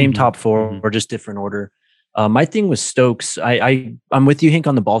same top 4, or just different order. My thing with Stokes, I'm with you, Hank,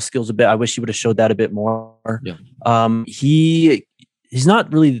 on the ball skills a bit. I wish he would have showed that a bit more. Yeah. He's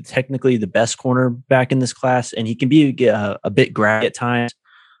not really technically the best cornerback in this class, and he can be a bit grabby at times.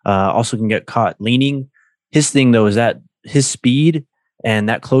 Also can get caught leaning. His thing, though, is that his speed and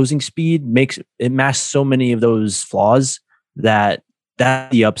that closing speed masks so many of those flaws that's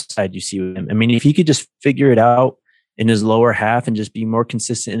the upside you see with him. I mean, if he could just figure it out in his lower half and just be more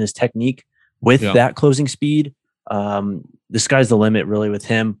consistent in his technique with that closing speed, the sky's the limit really with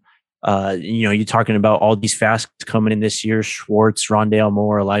him. You're talking about all these fast coming in this year: Schwartz, Rondale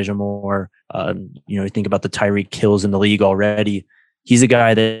Moore, Elijah Moore. You think about the Tyreek Hills in the league already. He's a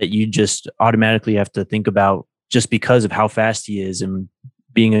guy that you just automatically have to think about just because of how fast he is and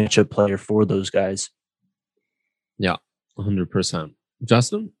being a chip player for those guys. Yeah, 100%.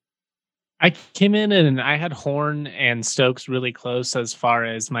 Justin? I came in and I had Horn and Stokes really close as far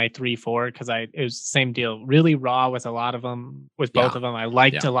as my 3-4, because it was the same deal. Really raw with a lot of them, with both of them. I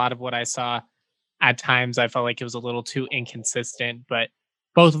liked a lot of what I saw. At times, I felt like it was a little too inconsistent, but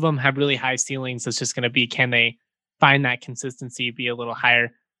both of them have really high ceilings. It's just going to be, can they find that consistency, be a little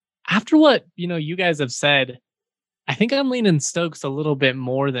higher? After what you guys have said, I think I'm leaning Stokes a little bit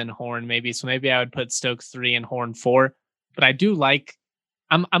more than Horn, maybe. So maybe I would put Stokes 3 and Horn 4. But I do like,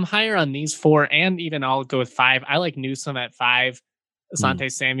 I'm higher on these 4, and even I'll go with 5. I like Newsome at 5, Asante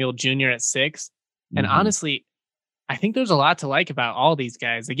Samuel Jr. at 6. And honestly, I think there's a lot to like about all these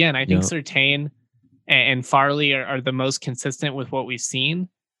guys. Again, I think Surtain and Farley are the most consistent with what we've seen.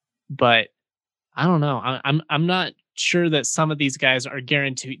 But I don't know. I'm not sure that some of these guys are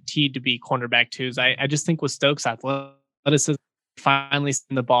guaranteed to be cornerback 2s. I just think with Stokes' athleticism, finally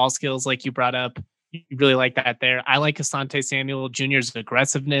seeing the ball skills like you brought up, you really like that there. I like Asante Samuel Jr.'s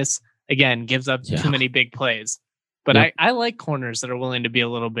aggressiveness. Again, gives up too many big plays. But I like corners that are willing to be a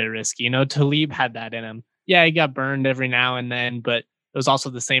little bit risky. Talib had that in him. Yeah, he got burned every now and then, but it was also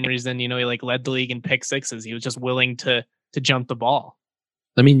the same reason, he led the league in pick sixes. He was just willing to jump the ball.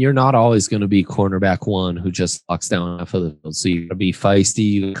 I mean, you're not always going to be cornerback one who just locks down half of the field. So you got to be feisty.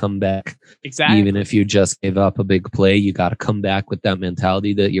 You come back. Exactly. Even if you just gave up a big play, you got to come back with that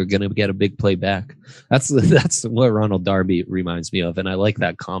mentality that you're going to get a big play back. That's what Ronald Darby reminds me of. And I like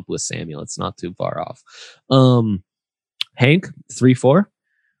that comp with Samuel. It's not too far off. Hank, 3-4.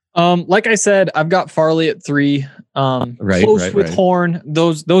 Like I said, I've got Farley at 3. Close with Horn.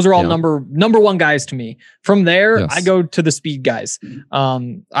 Those are all number one guys to me. From there, I go to the speed guys.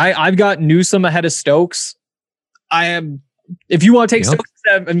 I've got Newsome ahead of Stokes. If you want to take Stokes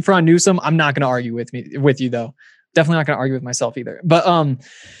in front of Newsome, I'm not going to argue with you though. Definitely not going to argue with myself either. But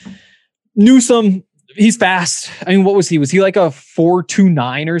Newsome, he's fast. I mean, what was he? Was he like a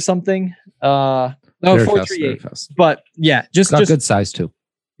 4.29 or something? No, 4.38. But yeah, just good size too.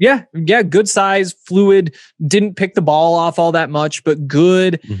 Yeah, good size, fluid, didn't pick the ball off all that much, but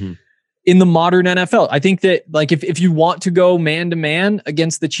good in the modern NFL. I think that if you want to go man-to-man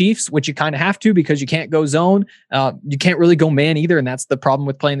against the Chiefs, which you kind of have to because you can't go zone, you can't really go man either, and that's the problem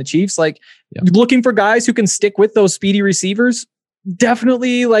with playing the Chiefs. Looking for guys who can stick with those speedy receivers,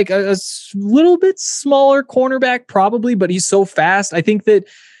 definitely a little bit smaller cornerback probably, but he's so fast. I think that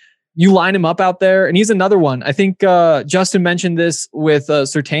you line him up out there, and he's another one. I think Justin mentioned this with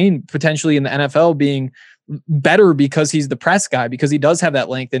Surtain potentially in the NFL being better because he's the press guy, because he does have that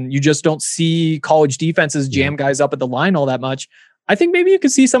length, and you just don't see college defenses jam guys up at the line all that much. I think maybe you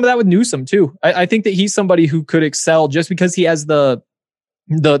could see some of that with Newsome too. I think that he's somebody who could excel just because he has the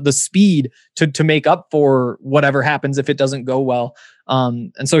speed to make up for whatever happens if it doesn't go well.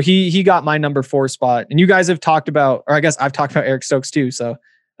 And so he got my number 4 spot. And you guys have talked about, or I guess I've talked about Eric Stokes too. So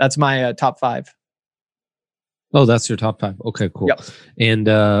that's my top 5. Oh, that's your top 5. Okay, cool. Yep. And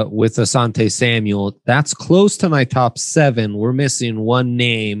with Asante Samuel, that's close to my top 7. We're missing one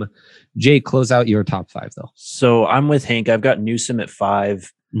name. Jake, close out your top 5 though. So I'm with Hank. I've got Newsome at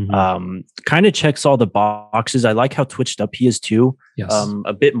 5. Kind of checks all the boxes. I like how twitched up he is too. Yes.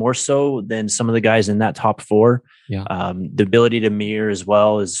 A bit more so than some of the guys in that top 4. Yeah. The ability to mirror as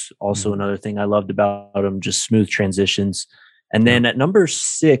well is also another thing I loved about him. Just smooth transitions. And then at number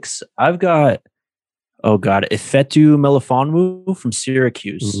 6, I've got, Ifeatu Melifonwu from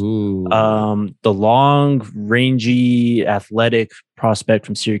Syracuse. The long, rangy, athletic prospect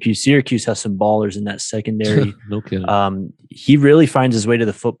from Syracuse. Syracuse has some ballers in that secondary. No kidding. He really finds his way to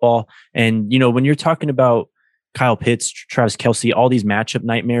the football. And, when you're talking about Kyle Pitts, Travis Kelce, all these matchup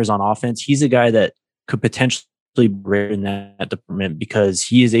nightmares on offense, he's a guy that could potentially great in that department because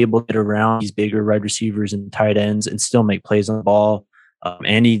he is able to get around these bigger wide receivers and tight ends and still make plays on the ball.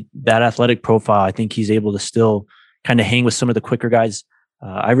 And that athletic profile, I think he's able to still kind of hang with some of the quicker guys.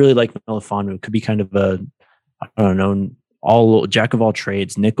 I really like Melifonwu. Could be kind of all jack of all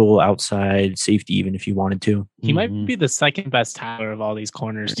trades, nickel, outside, safety, even if you wanted to. He might be the second best tackler of all these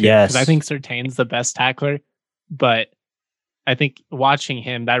corners too. Yes. Because I think Surtain's the best tackler, but I think watching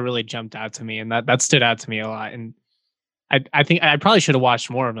him, that really jumped out to me, and that stood out to me a lot. And I think I probably should have watched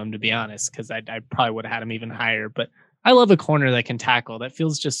more of him, to be honest, because I probably would have had him even higher. But I love a corner that can tackle. That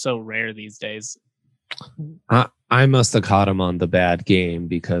feels just so rare these days. I must have caught him on the bad game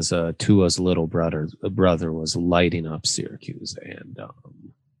because Tua's little brother was lighting up Syracuse, and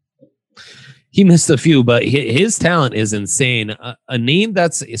he missed a few, but his talent is insane. A name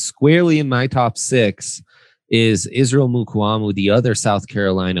that's squarely in my top 6 is Israel Mukuamu, the other South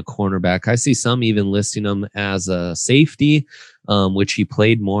Carolina cornerback. I see some even listing him as a safety, which he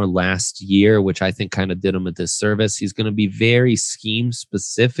played more last year, which I think kind of did him a disservice. He's going to be very scheme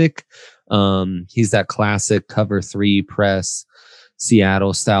specific. He's that classic cover 3 press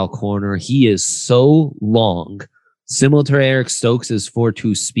Seattle style corner. He is so long, similar to Eric Stokes'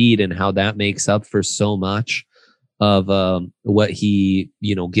 4.2 speed, and how that makes up for so much of what he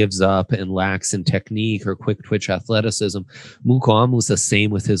gives up and lacks in technique or quick twitch athleticism. Mukuamu's the same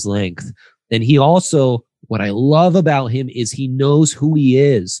with his length. And he also, what I love about him is he knows who he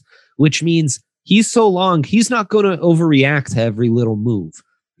is, which means he's so long, he's not going to overreact to every little move.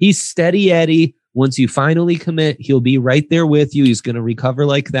 He's steady Eddie. Once you finally commit, he'll be right there with you. He's going to recover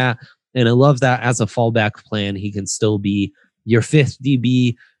like that. And I love that as a fallback plan. He can still be your 5th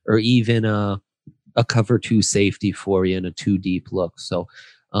DB or even a cover 2 safety for you in a 2 deep look. So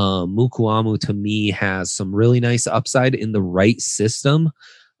Mukuamu to me has some really nice upside in the right system.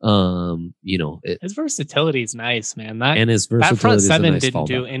 His versatility is nice, man. And his versatility that front 7 nice didn't fallback.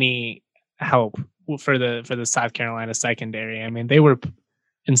 do any help for the South Carolina secondary. I mean, they were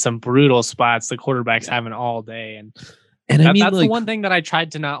in some brutal spots. The quarterbacks having all day, and I mean, that's the one thing that I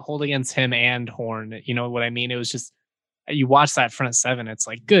tried to not hold against him and Horn. You know what I mean? It was just you watch that front seven. It's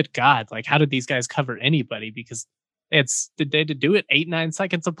like, good God, like how did these guys cover anybody? Because did they do it 8-9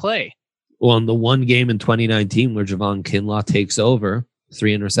 seconds of play? Well, in the one game in 2019 where Javon Kinlaw takes over,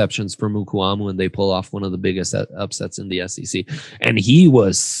 3 interceptions for Mukuamu, and they pull off one of the biggest upsets in the SEC. And he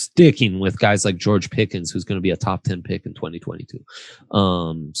was sticking with guys like George Pickens, who's going to be a top 10 pick in 2022.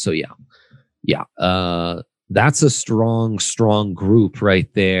 So yeah. That's a strong group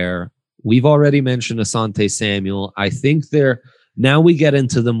right there. We've already mentioned Asante Samuel. I think now we get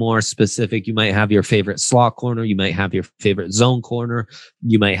into the more specific. You might have your favorite slot corner. You might have your favorite zone corner.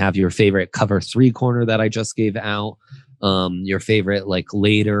 You might have your favorite cover 3 corner that I just gave out. Your favorite like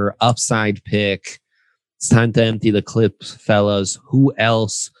later upside pick. It's time to empty the clip, fellas. Who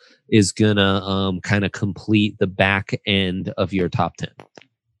else is gonna kind of complete the back end of your top 10?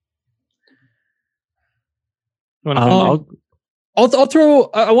 I'll throw.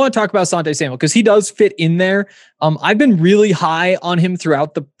 I want to talk about Asante Samuel because he does fit in there. I've been really high on him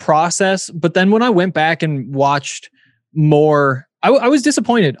throughout the process, but then when I went back and watched more, I was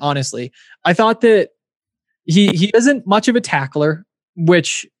disappointed. Honestly, I thought that he isn't much of a tackler,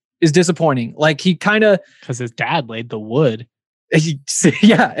 which is disappointing. Like he kind of because his dad laid the wood.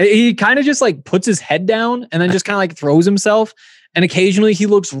 He kind of just like puts his head down and then just kind of like throws himself. And occasionally he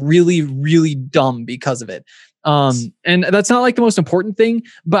looks really, really dumb because of it. And that's not like the most important thing,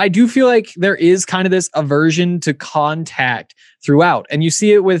 but I do feel like there is kind of this aversion to contact throughout. And you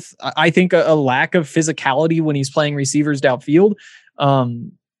see it with, I think, a lack of physicality when he's playing receivers downfield.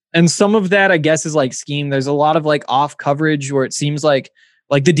 And some of that, I guess, is like scheme. There's a lot of like off coverage where it seems like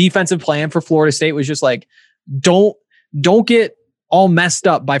the defensive plan for Florida State was just like, don't get all messed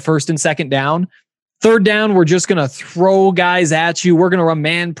up by 1st and 2nd down. 3rd down, we're just going to throw guys at you. We're going to run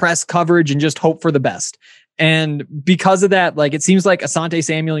man press coverage and just hope for the best. And because of that, like, it seems like Asante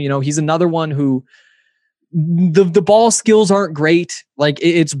Samuel, he's another one who the ball skills aren't great. Like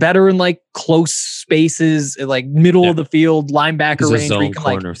it's better in like close spaces, like middle of the field, linebacker range where you can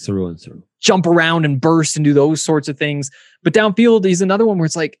corner through and through, jump around and burst and do those sorts of things. But downfield, he's another one where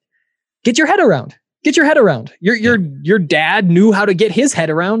it's like, get your head around. Your dad knew how to get his head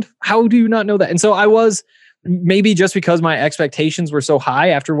around. How do you not know that? And so I was, maybe just because my expectations were so high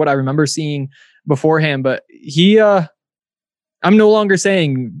after what I remember seeing beforehand, but I'm no longer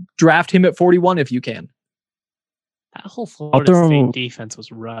saying draft him at 41 if you can. That whole Florida State defense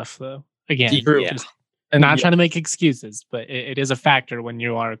was rough though. Again, and not trying to make excuses, but it is a factor when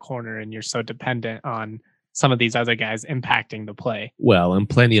you are a corner and you're so dependent on some of these other guys impacting the play. Well, and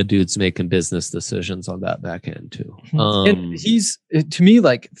plenty of dudes making business decisions on that back end too. And he's, to me,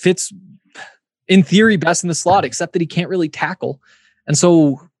 like fits in theory best in the slot, except that he can't really tackle. And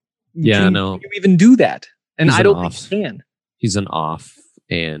so can you even do that? And I don't think he can. He's an off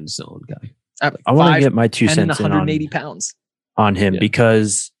and zone guy. I want to get my 2 cents in 180 pounds on him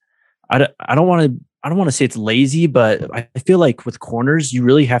because I don't want to say it's lazy, but I feel like with corners, you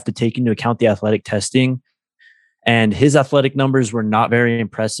really have to take into account the athletic testing. And his athletic numbers were not very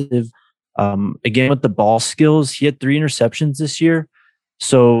impressive. Again, with the ball skills, he had 3 interceptions this year.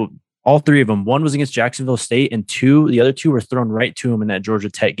 So all 3 of them, 1 was against Jacksonville State and the other 2 were thrown right to him in that Georgia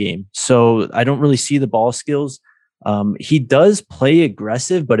Tech game. So I don't really see the ball skills. He does play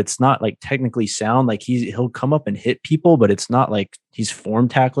aggressive, but it's not like technically sound. Like he'll come up and hit people, but it's not like he's form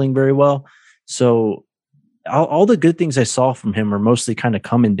tackling very well. So all the good things I saw from him are mostly kind of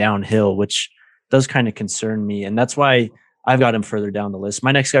coming downhill, which does kind of concern me. And that's why I've got him further down the list.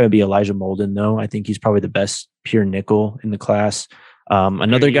 My next guy would be Elijah Molden, though. I think he's probably the best pure nickel in the class.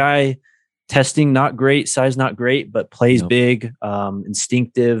 Another guy, testing not great, size not great, but plays big,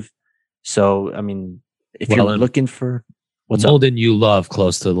 instinctive. So, I mean, if you're looking for Molden, you love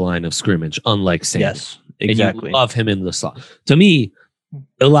close to the line of scrimmage, unlike Sam. Yes, exactly. And you love him in the slot. To me,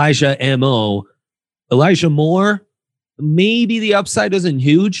 Elijah Moore, maybe the upside isn't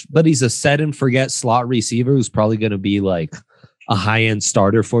huge, but he's a set and forget slot receiver who's probably going to be like a high end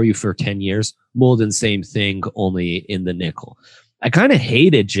starter for you for 10 years. Molden, same thing, only in the nickel. I kind of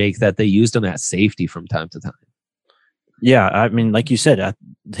hated, Jake, that they used him at safety from time to time. Yeah, I mean, like you said,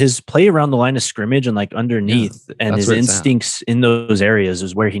 his play around the line of scrimmage and like underneath and his instincts in those areas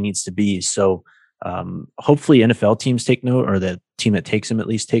is where he needs to be. So hopefully NFL teams take note, or the team that takes him at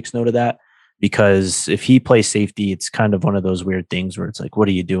least takes note of that. Because if he plays safety, it's kind of one of those weird things where it's like, what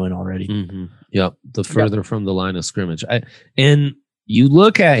are you doing already? Mm-hmm. Yep. The further from the line of scrimmage. And You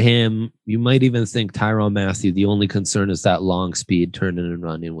look at him, you might even think Tyrann Mathieu. The only concern is that long speed, turning and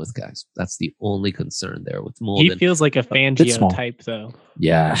running with guys. That's the only concern there with Molden. He feels like a Fangio type, though.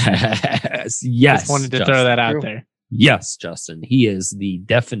 Yes. Just wanted to throw that out there. Yes, Justin. He is the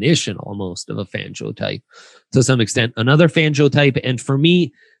definition almost of a Fangio type to some extent. Another Fangio type. And for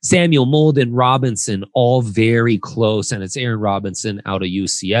me, Samuel Molden, Robinson, all very close. And it's Aaron Robinson out of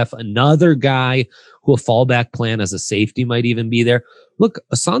UCF. Another guy who a fallback plan as a safety might even be there. Look,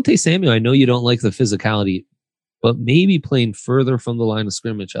 Asante Samuel, I know you don't like the physicality, but maybe playing further from the line of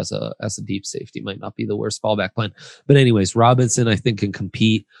scrimmage as a deep safety might not be the worst fallback plan. But anyways, Robinson, I think, can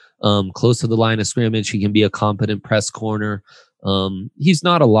compete close to the line of scrimmage. He can be a competent press corner. He's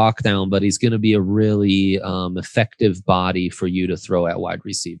not a lockdown, but he's going to be a really effective body for you to throw at wide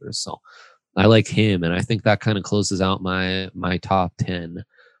receivers. So I like him, and I think that kind of closes out my top 10.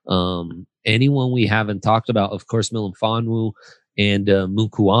 Anyone we haven't talked about, of course, Melifonwu and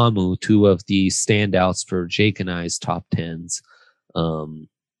Mukuamu, two of the standouts for Jake and I's top 10s.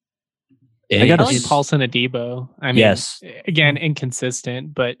 I got Paulson Adebo. I mean, yes, again,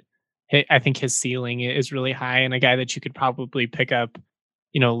 inconsistent, but I think his ceiling is really high, and a guy that you could probably pick up,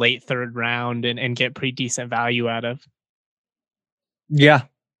 late third round and get pretty decent value out of. Yeah.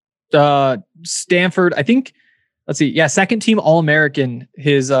 Stanford, I think, let's see. Yeah. Second team All-American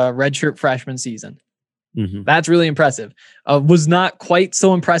his redshirt freshman season. Mm-hmm. That's really impressive. Was not quite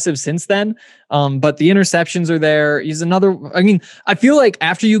so impressive since then. But the interceptions are there. He's another, I mean, I feel like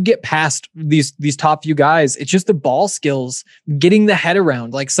after you get past these top few guys, it's just the ball skills, getting the head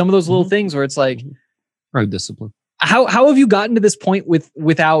around, like some of those little things where it's like, right, discipline. How have you gotten to this point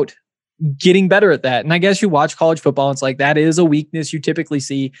without getting better at that? And I guess you watch college football, it's like that is a weakness you typically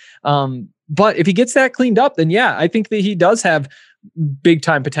see. But if he gets that cleaned up, then yeah, I think that he does have big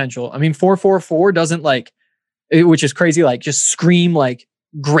time potential. I mean, 4.44 doesn't which is crazy, just scream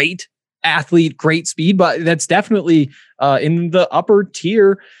great athlete, great speed, but that's definitely in the upper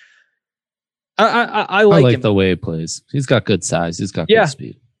tier. I like him. The way he plays. He's got good size. He's got good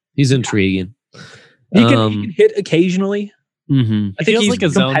speed. He's intriguing. He can hit occasionally. Mm-hmm. I think he's like a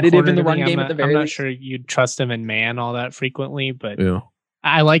competitive in the run game at the very least. I'm not least. sure you'd trust him in man all that frequently, but yeah.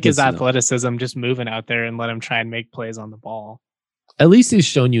 I like his athleticism, just moving out there and let him try and make plays on the ball. At least he's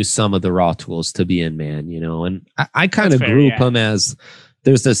shown you some of the raw tools to be in man, and I kind of group him as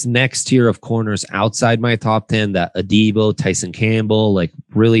there's this next tier of corners outside my top 10 that Adebo, Tyson Campbell,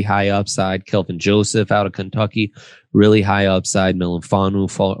 really high upside, Kelvin Joseph out of Kentucky, really high upside,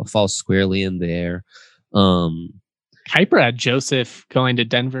 Melifonwu falls squarely in there. Kuiper had Joseph going to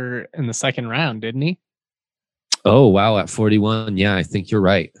Denver in the second round, didn't he? Oh, wow. At 41. Yeah, I think you're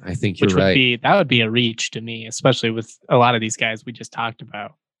right. That would be a reach to me, especially with a lot of these guys we just talked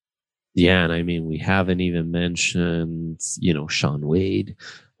about. Yeah. And I mean, we haven't even mentioned, Shaun Wade,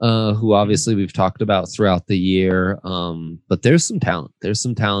 who obviously we've talked about throughout the year. But there's some talent. There's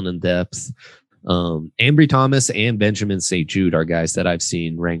some talent and depth. Ambry Thomas and Benjamin St. Jude are guys that I've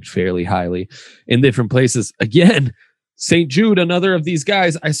seen ranked fairly highly in different places. Again, St. Jude, another of these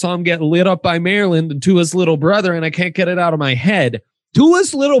guys, I saw him get lit up by Maryland and Tua's little brother, and I can't get it out of my head.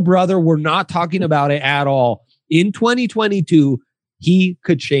 Tua's little brother, we're not talking about it at all. In 2022, he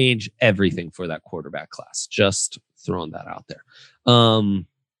could change everything for that quarterback class. Just throwing that out there.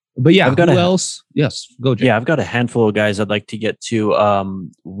 But yeah, who else? Yes, go, Jay. Yeah, I've got a handful of guys I'd like to get to.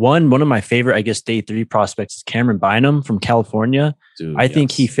 One of my favorite, I guess, day 3 prospects is Cameron Bynum from California. Dude, I think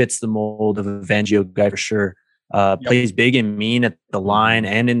he fits the mold of a Fangio guy for sure. Plays big and mean at the line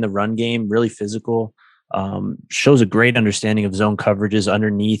and in the run game, really physical. Shows a great understanding of zone coverages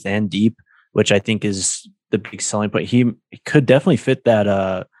underneath and deep, which I think is the big selling point. He could definitely fit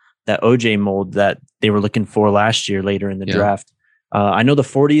that OJ mold that they were looking for last year later in the draft. I know the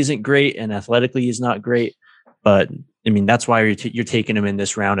 40 isn't great and athletically he's not great, but I mean, that's why you're taking him in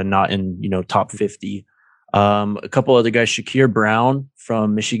this round and not in, top 50. A couple other guys, Shakir Brown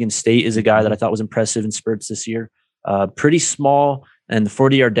from Michigan State is a guy that I thought was impressive in spurts this year. Pretty small, and the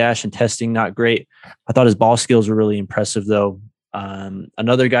 40-yard dash and testing, not great. I thought his ball skills were really impressive, though.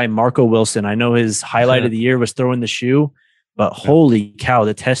 Another guy, Marco Wilson. I know his highlight of the year was throwing the shoe, but holy cow,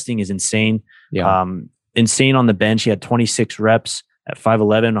 the testing is insane. Yeah. Insane on the bench. He had 26 reps at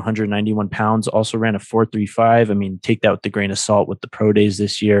 5'11", 191 pounds. Also ran a 4.35. I mean, take that with a grain of salt with the pro days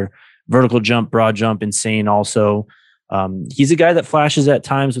this year. Vertical jump, broad jump, insane also. He's a guy that flashes at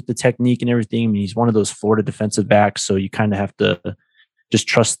times with the technique and everything. I mean, he's one of those Florida defensive backs, so you kind of have to just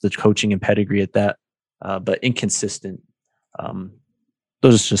trust the coaching and pedigree at that, but inconsistent.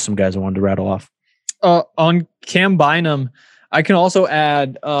 Those are just some guys I wanted to rattle off. On Cam Bynum, I can also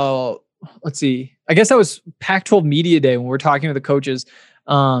add let's see. I guess that was Pac-12 Media Day when we were talking with the coaches.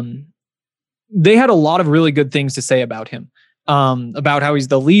 They had a lot of really good things to say about him. About how he's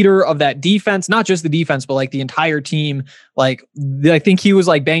the leader of that defense, not just the defense, but like the entire team. Like, I think he was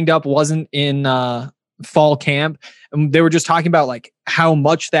like banged up, wasn't in fall camp. And they were just talking about like how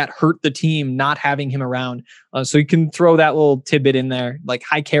much that hurt the team not having him around. So you can throw that little tidbit in there, like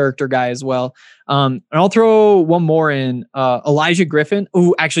high character guy as well. And I'll throw one more in, Elijah Griffin.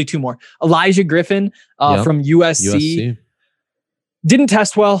 Oh, actually two more. Elijah Griffin from USC. Didn't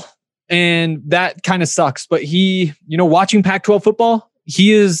test well. And that kind of sucks, but he, watching Pac-12 football,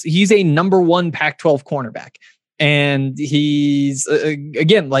 he's a number one Pac-12 cornerback. And he's,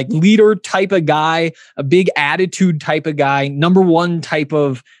 again, like leader type of guy, a big attitude type of guy, number one type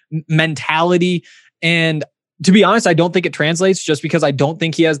of mentality. And to be honest, I don't think it translates just because I don't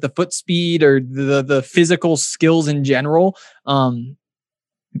think he has the foot speed or the physical skills in general. Or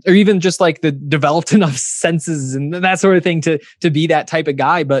even just like the developed enough senses and that sort of thing to be that type of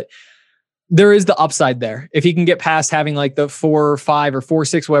guy. But there is the upside there. If he can get past having like the 4.5 or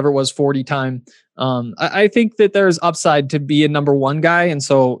 4.6, whatever it was, 40 time, I think that there's upside to be a number one guy. And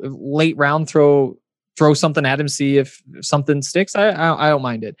so late round, throw something at him, see if something sticks. I don't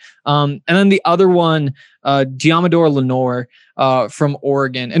mind it. And then the other one, Diamador Lenore from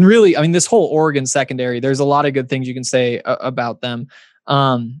Oregon. And really, I mean, this whole Oregon secondary, there's a lot of good things you can say about them.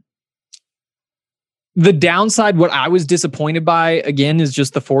 The downside, what I was disappointed by, again, is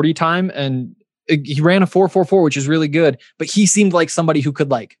just the 40 time. And he ran a 4.44, which is really good. But he seemed like somebody who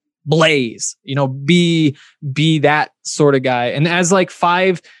could like blaze, be that sort of guy. And as like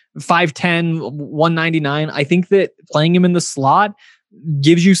 5'10", 199, I think that playing him in the slot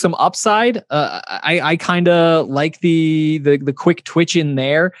gives you some upside. I kind of like the quick twitch in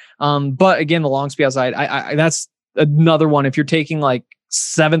there. But again, the long speed outside, I that's another one. If you're taking like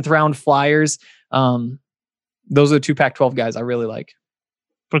 7th round flyers, those are the two Pac-12 guys I really like.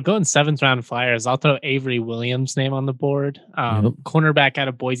 For going 7th round flyers, I'll throw Avery Williams' name on the board. Cornerback out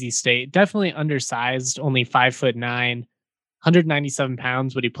of Boise State, definitely undersized, only 5'9", 197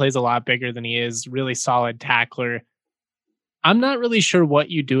 pounds, but he plays a lot bigger than he is. Really solid tackler. I'm not really sure what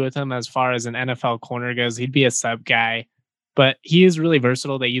you do with him as far as an NFL corner goes. He'd be a sub guy, but he is really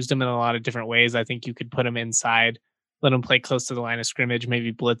versatile. They used him in a lot of different ways. I think you could put him inside, let him play close to the line of scrimmage,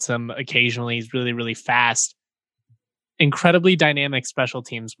 maybe blitz him occasionally. He's really, really fast. Incredibly dynamic special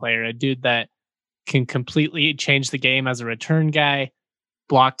teams player, a dude that can completely change the game as a return guy,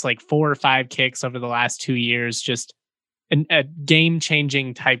 blocked like 4 or 5 kicks over the last 2 years, just a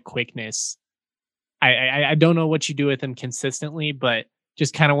game-changing type quickness. I don't know what you do with him consistently, but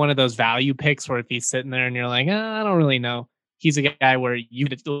just kind of one of those value picks where if he's sitting there and you're like, I don't really know. He's a guy where you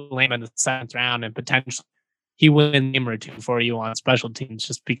could land in the 7th round and potentially he win a game or two for you on special teams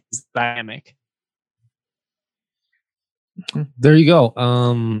just because it's dynamic. There you go.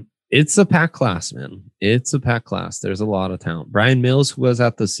 It's a pack class, man. It's a pack class. There's a lot of talent. Brian Mills, who was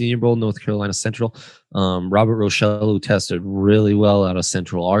at the Senior Bowl, North Carolina Central. Robert Rochelle, who tested really well out of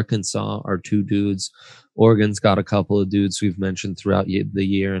Central Arkansas, are two dudes. Oregon's got a couple of dudes we've mentioned throughout the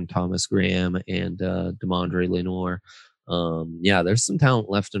year, and Thomas Graham and Demondre Lenore. There's some talent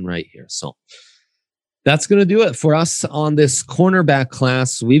left and right here. So that's going to do it for us on this cornerback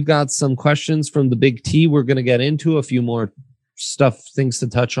class. We've got some questions from the Big T. We're going to get into a few more things to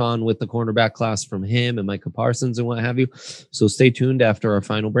touch on with the cornerback class from him and Micah Parsons and what have you. So stay tuned after our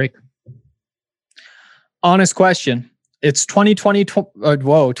final break. Honest question. It's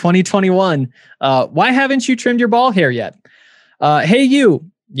 2021. Why haven't you trimmed your ball hair yet? Hey, you.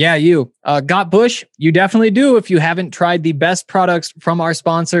 Yeah, you. Got Bush? You definitely do if you haven't tried the best products from our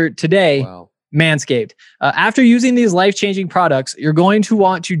sponsor today. Wow. Manscaped. After using these life-changing products, you're going to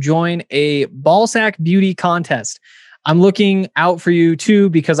want to join a Ballsack Beauty contest. I'm looking out for you too,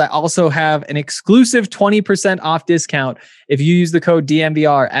 because I also have an exclusive 20% off discount if you use the code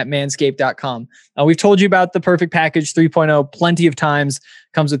DMVR at manscaped.com. We've told you about the Perfect Package 3.0 plenty of times.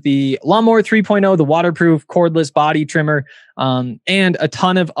 Comes with the Lawnmower 3.0, the waterproof cordless body trimmer, and a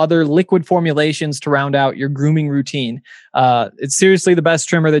ton of other liquid formulations to round out your grooming routine. It's seriously the best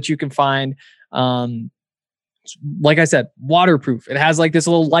trimmer that you can find. Like I said, waterproof. It has like this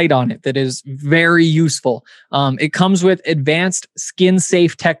little light on it that is very useful. It comes with advanced skin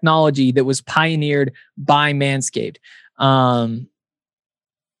safe technology that was pioneered by Manscaped.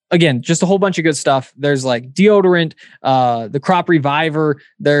 Again, just a whole bunch of good stuff. There's like deodorant, the Crop Reviver.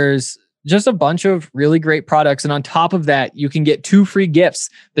 There's just a bunch of really great products. And on top of that, you can get 2 free gifts.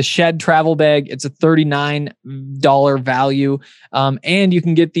 The Shed travel bag, it's a $39 value. And you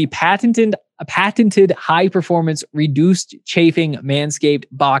can get the patented a patented high-performance, reduced chafing Manscaped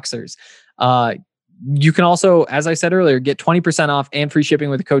boxers. You can also, as I said earlier, get 20% off and free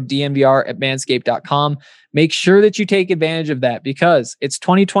shipping with the code DNVR at manscaped.com. Make sure that you take advantage of that because it's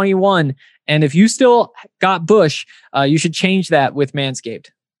 2021. And if you still got bush, you should change that with Manscaped.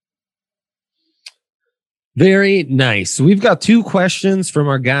 Very nice. We've got 2 questions from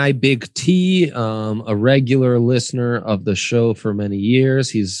our guy, Big T, a regular listener of the show for many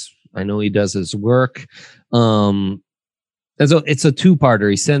years. I know he does his work. It's a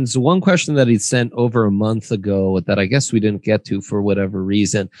 2-parter. He sends one question that he sent over a month ago that I guess we didn't get to for whatever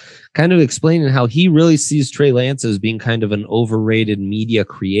reason, kind of explaining how he really sees Trey Lance as being kind of an overrated media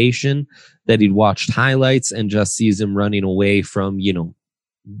creation, that he'd watched highlights and just sees him running away from,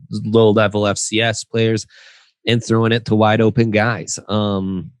 low-level FCS players and throwing it to wide-open guys.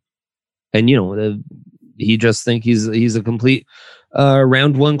 He just think he's a complete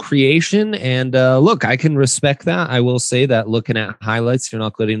round one creation. And look, I can respect that. I will say that looking at highlights, you're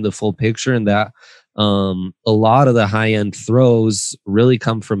not getting the full picture, and that a lot of the high-end throws really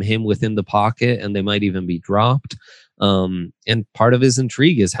come from him within the pocket, and they might even be dropped. And part of his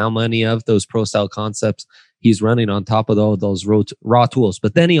intrigue is how many of those pro-style concepts he's running on top of all those raw tools.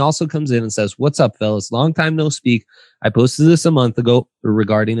 But then he also comes in and says, "What's up, fellas? Long time no speak. I posted this a month ago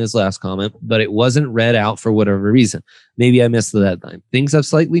regarding his last comment, but it wasn't read out for whatever reason. Maybe I missed the deadline. Things have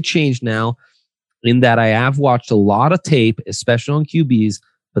slightly changed now in that I have watched a lot of tape, especially on QBs,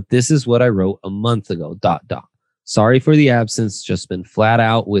 but this is what I wrote a month ago, ... Sorry for the absence. Just been flat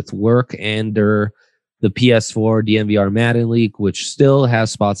out with work and the PS4 DNVR Madden League, which still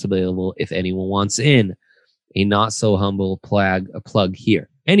has spots available if anyone wants in. A not so humble plug here.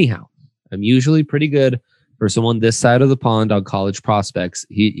 Anyhow, I'm usually pretty good for someone this side of the pond on college prospects.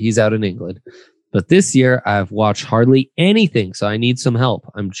 He's out in England. But this year, I've watched hardly anything, so I need some help.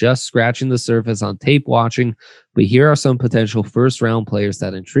 I'm just scratching the surface on tape watching, but here are some potential first-round players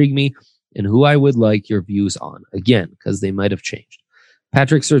that intrigue me and who I would like your views on. Again, because they might have changed.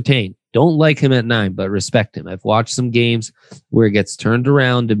 Patrick Surtain. Don't like him at 9, but respect him. I've watched some games where it gets turned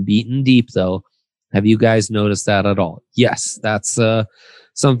around and beaten deep, though. Have you guys noticed that at all? Yes, that's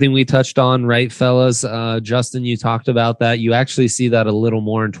something we touched on, right, fellas? Justin, you talked about that. You actually see that a little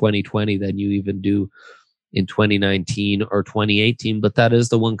more in 2020 than you even do in 2019 or 2018, but that is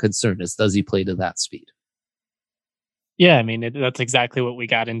the one concern, is does he play to that speed? Yeah, I mean, that's exactly what we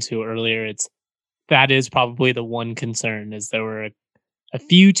got into earlier. That is probably the one concern, is there were a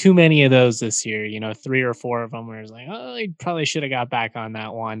few too many of those this year. 3 or 4 of them where it's like, oh, he probably should have got back on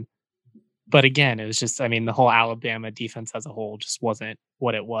that one. But again, it was just, the whole Alabama defense as a whole just wasn't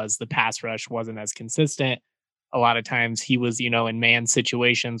what it was. The pass rush wasn't as consistent. A lot of times he was, in man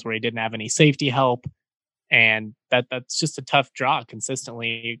situations where he didn't have any safety help. And that's just a tough draw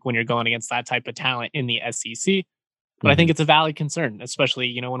consistently when you're going against that type of talent in the SEC. But I think it's a valid concern,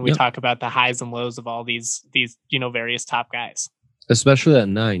 especially, when we talk about the highs and lows of all these various top guys. Especially at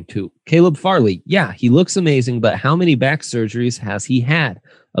 9, too. Caleb Farley. Yeah, he looks amazing, but how many back surgeries has he had?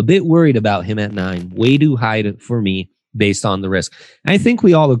 A bit worried about him at 9. Way too high for me based on the risk. I think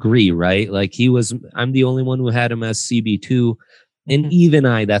we all agree, right? Like I'm the only one who had him as CB2. And even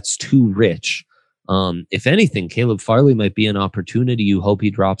that's too rich. If anything, Caleb Farley might be an opportunity. You hope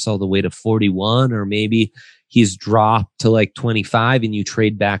he drops all the way to 41, or maybe he's dropped to like 25 and you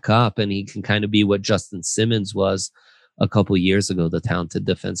trade back up and he can kind of be what Justin Simmons was a couple of years ago, the talented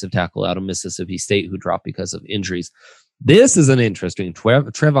defensive tackle out of Mississippi State who dropped because of injuries. This is an interesting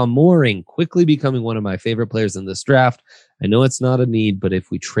Trevon Mooring quickly becoming one of my favorite players in this draft. I know it's not a need, but if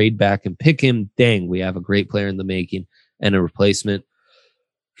we trade back and pick him, dang, we have a great player in the making and a replacement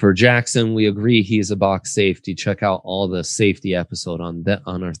for Jackson. We agree he's a box safety. Check out all the safety episode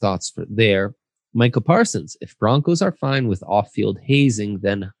on our thoughts for there. Micah Parsons. If Broncos are fine with off-field hazing,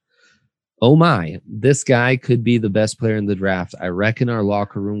 then oh my, this guy could be the best player in the draft. I reckon our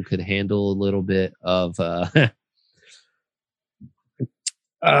locker room could handle a little bit of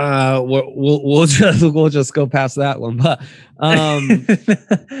we'll just go past that one. But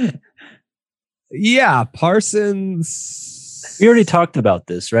yeah, Parsons. We already talked about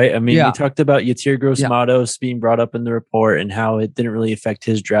this, right? We talked about Yatir Gross-Matos being brought up in the report and how it didn't really affect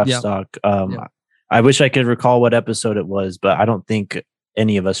his draft stock. I wish I could recall what episode it was, but I don't think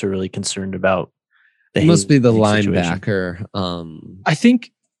any of us are really concerned about it. Must be the linebacker. I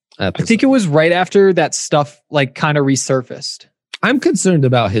think it was right after that stuff kind of resurfaced. I'm concerned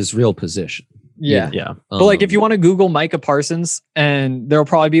about his real position. Yeah. But if you want to Google Micah Parsons, and there'll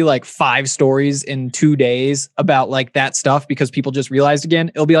probably be 5 stories in 2 days about that stuff because people just realized again,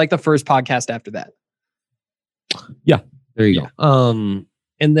 it'll be the first podcast after that. Yeah, there you go.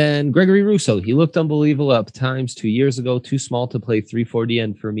 And then Gregory Russo, he looked unbelievable at times 2 years ago. Too small to play 3-4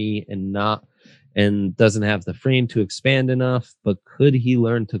 DN for me, and doesn't have the frame to expand enough. But could he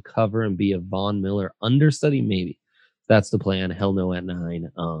learn to cover and be a Von Miller understudy? Maybe. That's the plan. Hell no at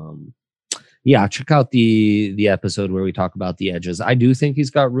 9. Yeah, check out the episode where we talk about the edges. I do think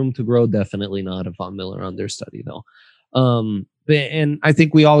he's got room to grow. Definitely not a Von Miller understudy though. And I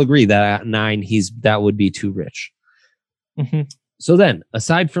think we all agree that at 9 that would be too rich. Mm-hmm. So then,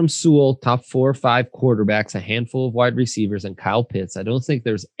 aside from Sewell, top 4 or 5 quarterbacks, a handful of wide receivers, and Kyle Pitts, I don't think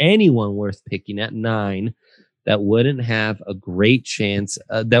there's anyone worth picking at 9 that wouldn't have a great chance.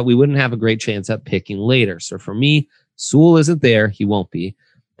 That we wouldn't have a great chance at picking later. So for me, Sewell isn't there. He won't be.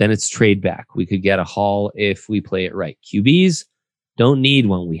 Then it's trade back. We could get a haul if we play it right. QBs don't need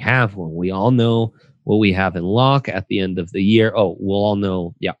one. We have one. We all know what we have in Locke at the end of the year. Oh, we'll all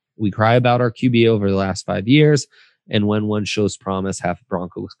know. Yeah, we cry about our QB over the last 5 years. And when one shows promise, half of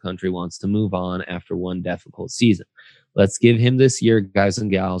Broncos country wants to move on after one difficult season. Let's give him this year, guys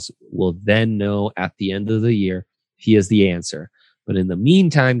and gals. We'll then know at the end of the year he is the answer. But in the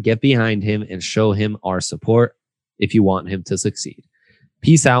meantime, get behind him and show him our support if you want him to succeed.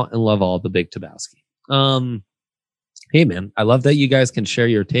 Peace out and love all the Big Tabowski. Hey, man, I love that you guys can share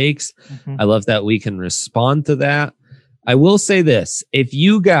your takes. Mm-hmm. I love that we can respond to that. I will say this. If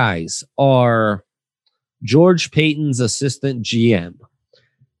you guys are George Payton's assistant GM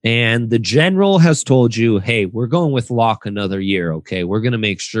and the general has told you, hey, we're going with Locke another year, okay? We're going to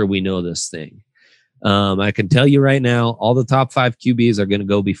make sure we know this thing. I can tell you right now, all the top 5 QBs are going to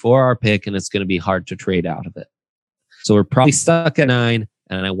go before our pick, and it's going to be hard to trade out of it. So we're probably stuck at 9,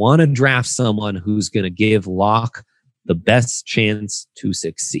 and I want to draft someone who's going to give Locke the best chance to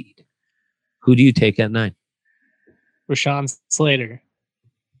succeed. Who do you take at 9? Rashawn Slater.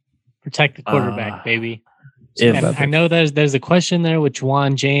 Protect the quarterback, baby. If And I know there's a question there with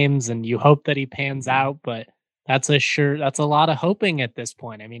Juwan James, and you hope that he pans out, but that's a lot of hoping at this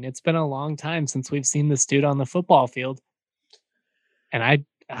point. I mean, it's been a long time since we've seen this dude on the football field. And I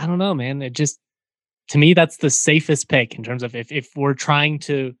don't know, man. It just, to me, that's the safest pick in terms of if we're trying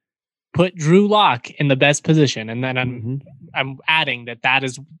to put Drew Lock in the best position. And then I'm adding that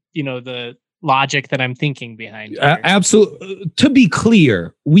is, the logic that I'm thinking behind. Absolutely. To be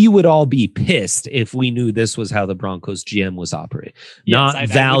clear, we would all be pissed if we knew this was how the Broncos GM was operating. Yes, not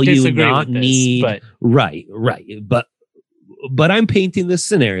value, not need. But right. But I'm painting this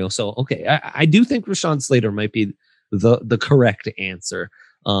scenario. So, okay, I do think Rashawn Slater might be the correct answer.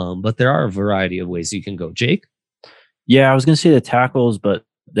 But there are a variety of ways you can go. Jake? Yeah, I was going to say the tackles, but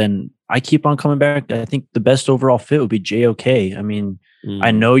then I keep on coming back. I think the best overall fit would be JOK. I mean,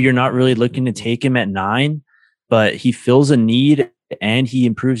 I know you're not really looking to take him at 9, but he fills a need and he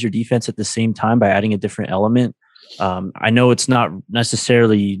improves your defense at the same time by adding a different element. I know it's not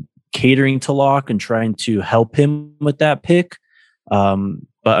necessarily catering to Locke and trying to help him with that pick. But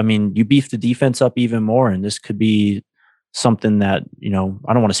I mean, you beef the defense up even more, and this could be something that, I don't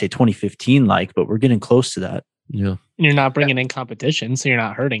want to say 2015 like, but we're getting close to that. Yeah. and you're not bringing in competition, so you're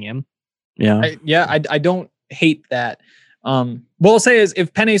not hurting him. Yeah. I don't hate that. What I'll say is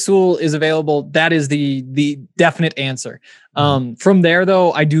if Penei Sewell is available, that is the definite answer. From there,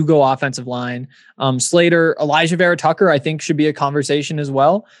 though, I do go offensive line. Slater, Elijah Vera Tucker, I think should be a conversation as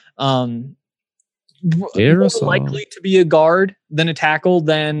well. More likely to be a guard than a tackle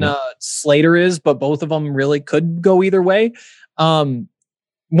than Slater is, but both of them really could go either way.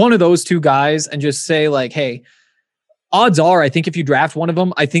 One of those two guys, and just say like, hey, odds are, I think if you draft one of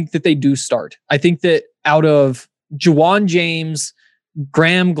them, I think that they do start. I think that out of Juwan James,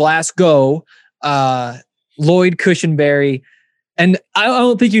 Graham Glasgow, Lloyd Cushenberry, and I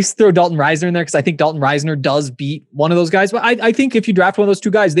don't think you throw Dalton Reisner in there because I think Dalton Reisner does beat one of those guys. But I think if you draft one of those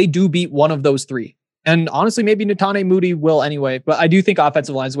two guys, they do beat one of those 3. And honestly, maybe Netane Moody will anyway. But I do think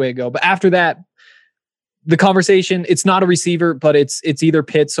offensive line is the way to go. But after that, the conversation, it's not a receiver, but it's either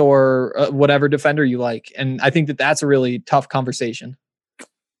Pitts or whatever defender you like. And I think that that's a really tough conversation.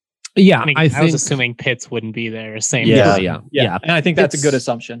 Yeah, I was assuming Pitts wouldn't be there. Same. Yeah. And I think that's a good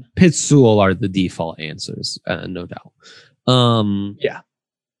assumption. Pitts, Sewell are the default answers, no doubt.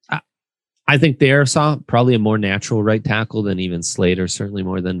 I think they're probably a more natural right tackle than even Slater, certainly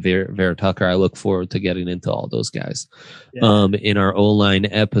more than Vera Tucker. I look forward to getting into all those guys in our O-line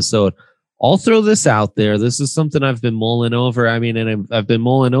episode. I'll throw this out there. This is something I've been mulling over. I mean, and I've been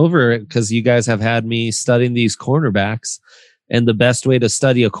mulling over it because you guys have had me studying these cornerbacks. And the best way to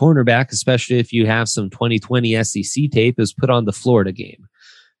study a cornerback, especially if you have some 2020 SEC tape, is put on the Florida game.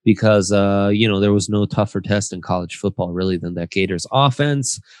 Because, there was no tougher test in college football, really, than that Gators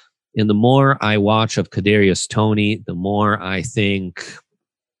offense. And the more I watch of Kadarius Toney, the more I think,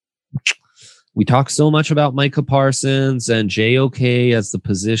 we talk so much about Micah Parsons and JOK as the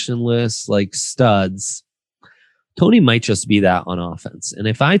positionless like studs. Tony might just be that on offense. And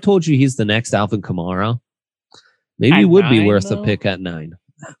if I told you he's the next Alvin Kamara, maybe it would be worth a pick at 9.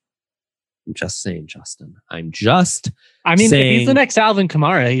 I'm just saying, Justin. I mean, if he's the next Alvin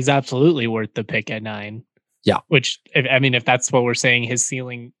Kamara, he's absolutely worth the pick at 9. Yeah. Which, if that's what we're saying, his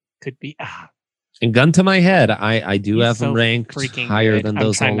ceiling could be. And gun to my head, I do have him ranked higher good. than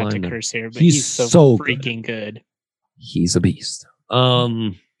those I'm trying not to curse here, but he's so freaking good. He's a beast.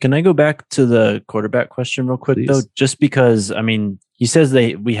 Can I go back to the quarterback question real quick, though? Just because, he says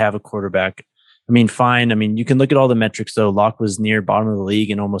we have a quarterback. Fine. You can look at all the metrics, though. Locke was near bottom of the league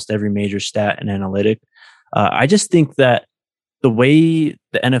in almost every major stat and analytic. I just think that the way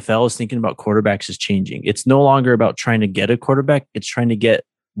the NFL is thinking about quarterbacks is changing. It's no longer about trying to get a quarterback. It's trying to get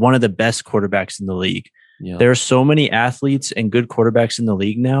one of the best quarterbacks in the league. Yeah. There are so many athletes and good quarterbacks in the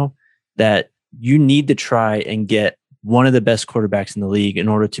league now that you need to try and get one of the best quarterbacks in the league in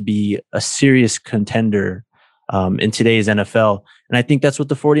order to be a serious contender in today's NFL. And I think that's what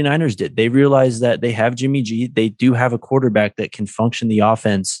the 49ers did. They realized that they have Jimmy G. They do have a quarterback that can function the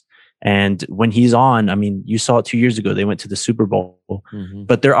offense. And when he's on, you saw it 2 years ago, they went to the Super Bowl,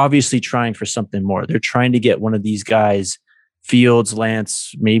 but they're obviously trying for something more. They're trying to get one of these guys, Fields,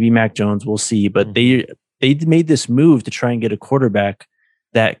 Lance, maybe Mac Jones, we'll see. But they made this move to try and get a quarterback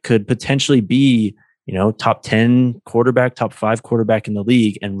that could potentially be, top 10 quarterback, top 5 quarterback in the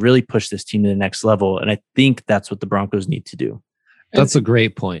league and really push this team to the next level. And I think that's what the Broncos need to do. That's a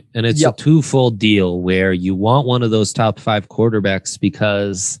great point. And it's a twofold deal where you want one of those top 5 quarterbacks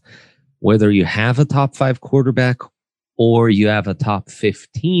because whether you have a top 5 quarterback or you have a top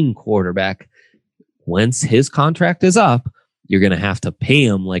 15 quarterback, once his contract is up, you're going to have to pay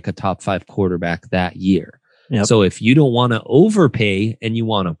him like a top 5 quarterback that year. Yep. So if you don't want to overpay and you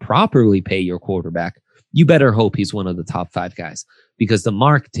want to properly pay your quarterback, you better hope he's one of the top 5 guys because the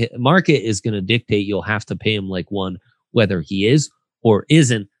market is going to dictate you'll have to pay him like one, whether he is or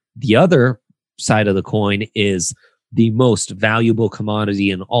isn't. The other side of the coin is the most valuable commodity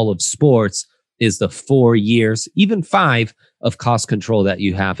in all of sports is the 4 years, even 5 of cost control that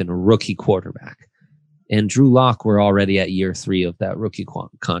you have in a rookie quarterback. And Drew Lock, we're already at year 3 of that rookie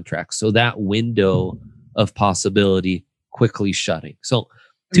contract. So that window of possibility quickly shutting. So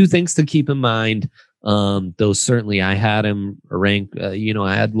 2 things to keep in mind. Though certainly I had him ranked,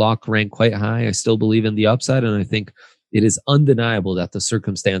 I had Lock ranked quite high. I still believe in the upside. And I think it is undeniable that the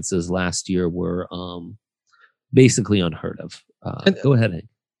circumstances last year were basically unheard of. Go ahead, Hank.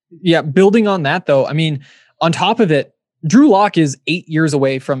 Yeah, building on that, though, on top of it, Drew Lock is 8 years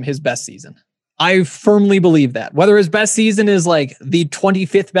away from his best season. I firmly believe that. Whether his best season is like the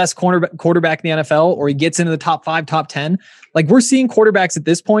 25th best quarterback in the NFL or he gets into the top 5, top 10, like we're seeing quarterbacks at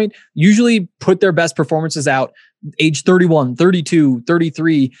this point usually put their best performances out age 31, 32,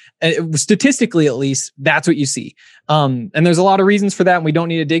 33. Statistically, at least, that's what you see. And there's a lot of reasons for that, and we don't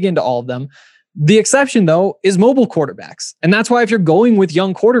need to dig into all of them. The exception, though, is mobile quarterbacks. And that's why if you're going with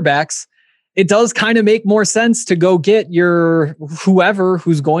young quarterbacks, it does kind of make more sense to go get your whoever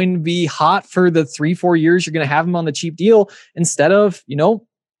who's going to be hot for the 3-4 years. You're going to have him on the cheap deal instead of,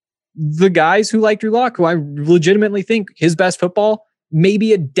 the guys who like Drew Lock, who I legitimately think his best football may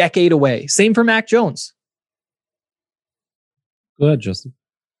be a decade away. Same for Mac Jones. Go ahead, Justin.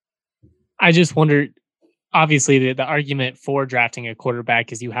 I just wondered, obviously the argument for drafting a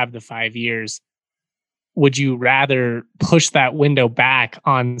quarterback is you have the 5 years. Would you rather push that window back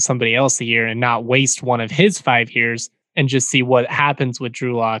on somebody else a year and not waste one of his 5 years and just see what happens with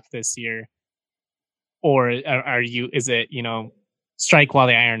Drew Lock this year? Or is it, strike while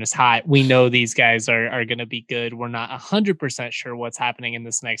the iron is hot? We know these guys are going to be good. We're not 100% sure what's happening in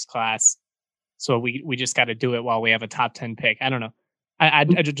this next class. So we just got to do it while we have a top 10 pick. I don't know. I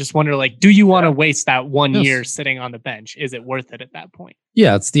just wonder, do you want to waste that 1 year sitting on the bench? Is it worth it at that point?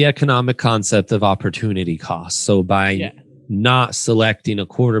 Yeah, it's the economic concept of opportunity cost. So by not selecting a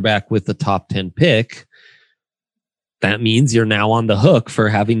quarterback with the top 10 pick, that means you're now on the hook for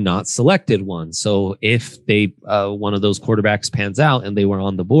having not selected one. So if one of those quarterbacks pans out and they were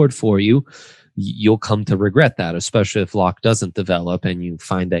on the board for you, you'll come to regret that, especially if Locke doesn't develop and you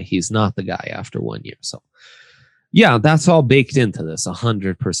find that he's not the guy after 1 year. So yeah, that's all baked into this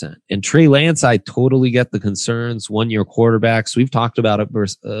 100%. And Trey Lance, I totally get the concerns. 1 year quarterbacks. We've talked about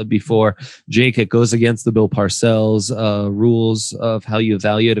it before. Jake, it goes against the Bill Parcells rules of how you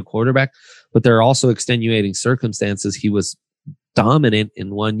evaluate a quarterback, but there are also extenuating circumstances. He was dominant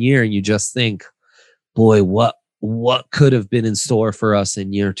in 1 year, and you just think, boy, what could have been in store for us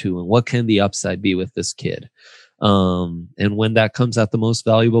in year 2, and what can the upside be with this kid? And when that comes at the most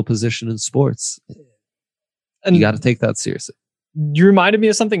valuable position in sports, and you got to take that seriously. You reminded me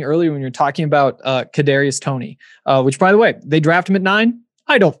of something earlier when you were talking about Kadarius Toney, which, by the way, they draft him at 9.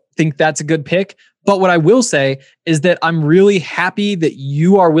 I don't think that's a good pick. But what I will say is that I'm really happy that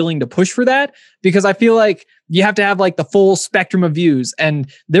you are willing to push for that, because I feel like you have to have like the full spectrum of views,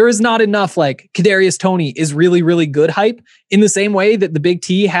 and there is not enough like Kadarius Toney is really, really good hype in the same way that the Big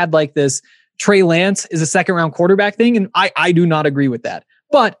T had like this Trey Lance is a second round quarterback thing. And I do not agree with that.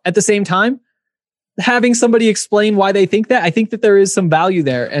 But at the same time, having somebody explain why they think that, I think that there is some value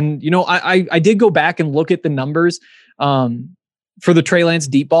there. And, you know, I did go back and look at the numbers for the Trey Lance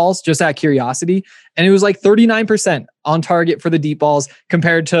deep balls, just out of curiosity. And it was like 39% on target for the deep balls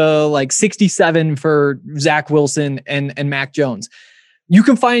compared to like 67 for Zach Wilson and Mac Jones. You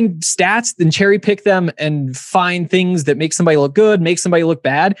can find stats, then cherry pick them and find things that make somebody look good, make somebody look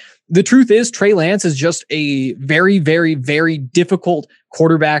bad. The truth is Trey Lance is just a very, very, very difficult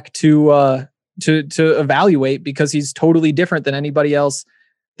quarterback to evaluate, because he's totally different than anybody else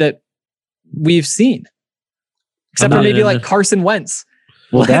that we've seen. Except for maybe like Carson Wentz.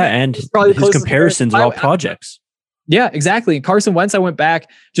 Well, that and his comparisons are all projects. Yeah, exactly. Carson Wentz, I went back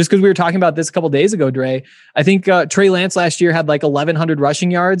just because we were talking about this a couple of days ago, Dre. I think Trey Lance last year had like 1,100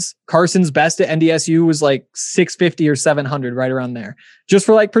 rushing yards. Carson's best at NDSU was like 650 or 700, right around there. Just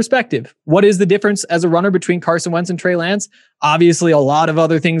for like perspective, what is the difference as a runner between Carson Wentz and Trey Lance? Obviously, a lot of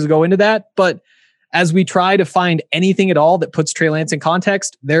other things go into that, but as we try to find anything at all that puts Trey Lance in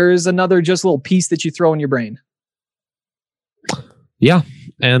context, there's another just little piece that you throw in your brain. Yeah.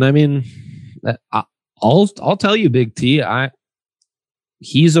 And I mean, I'll tell you, Big T,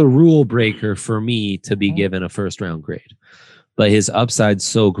 he's a rule breaker for me to be given a first round grade, but his upside's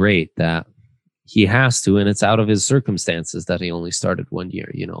so great that he has to, and it's out of his circumstances that he only started 1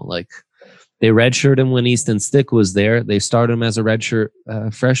 year, you know, like they redshirted him when Easton Stick was there. They started him as a redshirt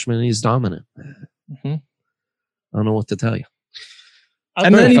freshman. And he's dominant. I don't know what to tell you.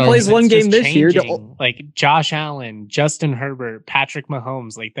 And then he plays one game this year. Like Josh Allen, Justin Herbert, Patrick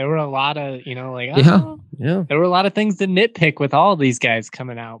Mahomes. Like there were a lot of, you know, like, there were a lot of things to nitpick with all of these guys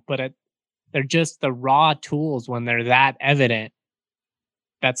coming out, but they're just the raw tools when they're that evident.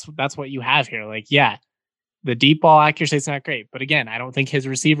 That's what you have here. Like, yeah, the deep ball accuracy is not great, but again, I don't think his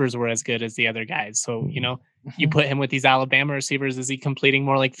receivers were as good as the other guys. So, you know, you put him with these Alabama receivers, is he completing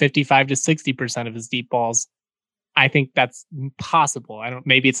more like 55 to 60% of his deep balls? I think that's possible.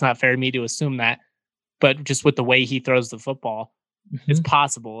 Maybe it's not fair to me to assume that, but just with the way he throws the football, it's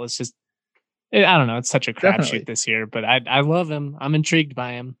possible. It's just, I don't know. It's such a crapshoot this year, but I love him. I'm intrigued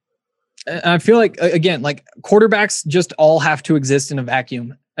by him. I feel like, again, like quarterbacks just all have to exist in a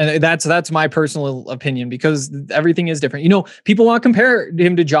vacuum. And that's my personal opinion, because everything is different. You know, people want to compare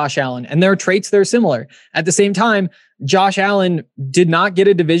him to Josh Allen, and their traits, they're similar. At the same time, Josh Allen did not get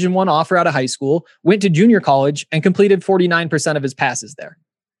a Division I offer out of high school, went to junior college and completed 49% of his passes there.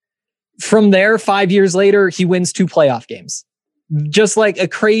 From there, 5 years later, he wins 2 playoff games. Just like a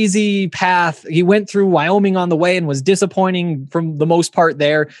crazy path. He went through Wyoming on the way and was disappointing from the most part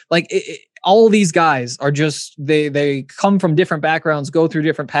there. Like all these guys are just, they come from different backgrounds, go through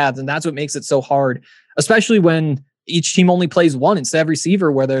different paths. And that's what makes it so hard, especially when each team only plays one instead of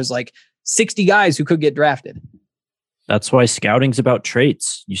receiver, where there's like 60 guys who could get drafted. That's why scouting's about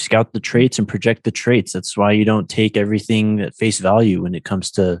traits. You scout the traits and project the traits. That's why you don't take everything at face value when it comes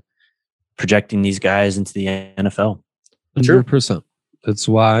to projecting these guys into the NFL. 100%. That's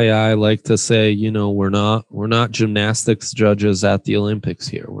why I like to say, you know, we're not gymnastics judges at the Olympics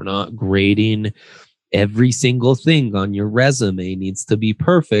here. We're not grading every single thing on your resume needs to be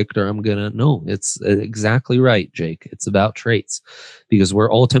perfect, or no, it's exactly right, Jake. It's about traits, because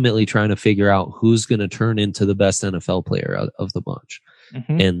we're ultimately trying to figure out who's going to turn into the best NFL player of the bunch.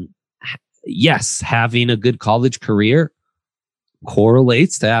 And yes, having a good college career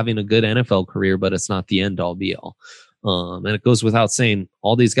correlates to having a good NFL career, but it's not the end all be all. And it goes without saying,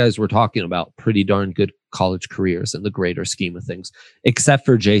 all these guys we're talking about pretty darn good college careers in the greater scheme of things, except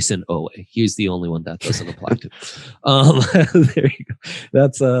for Jason Owe. He's the only one that doesn't apply to. There you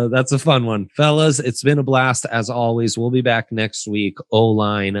go. That's a fun one, fellas. It's been a blast as always. We'll be back next week.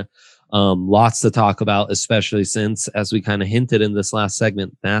 O-line, lots to talk about, especially since, as we kind of hinted in this last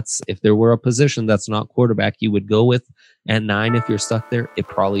segment, that's if there were a position that's not quarterback you would go with at 9 if you're stuck there, it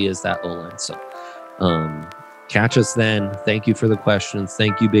probably is that O-line. So, catch us then. Thank you for the questions.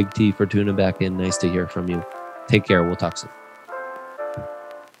 Thank you, Big T, for tuning back in. Nice to hear from you. Take care. We'll talk soon.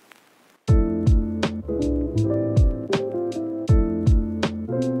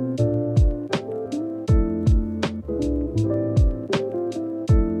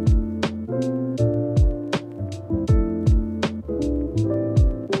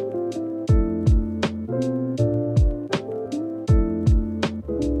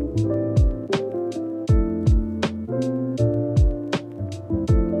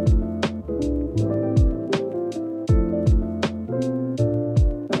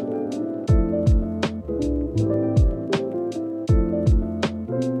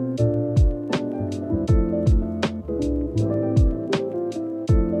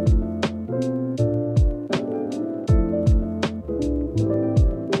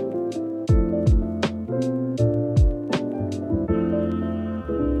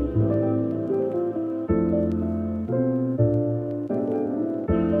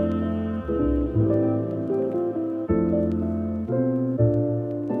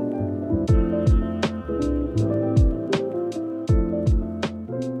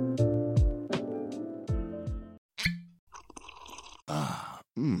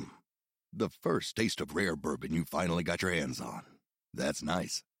 the first taste of rare bourbon you finally got your hands on. That's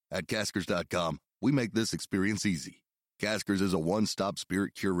nice. At Caskers.com, we make this experience easy. Caskers is a one-stop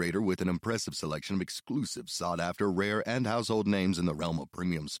spirit curator with an impressive selection of exclusive, sought-after, rare, and household names in the realm of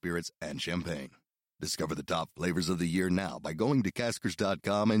premium spirits and champagne. Discover the top flavors of the year now by going to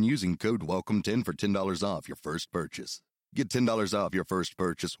Caskers.com and using code WELCOME10 for $10 off your first purchase. Get $10 off your first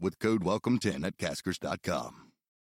purchase with code WELCOME10 at Caskers.com.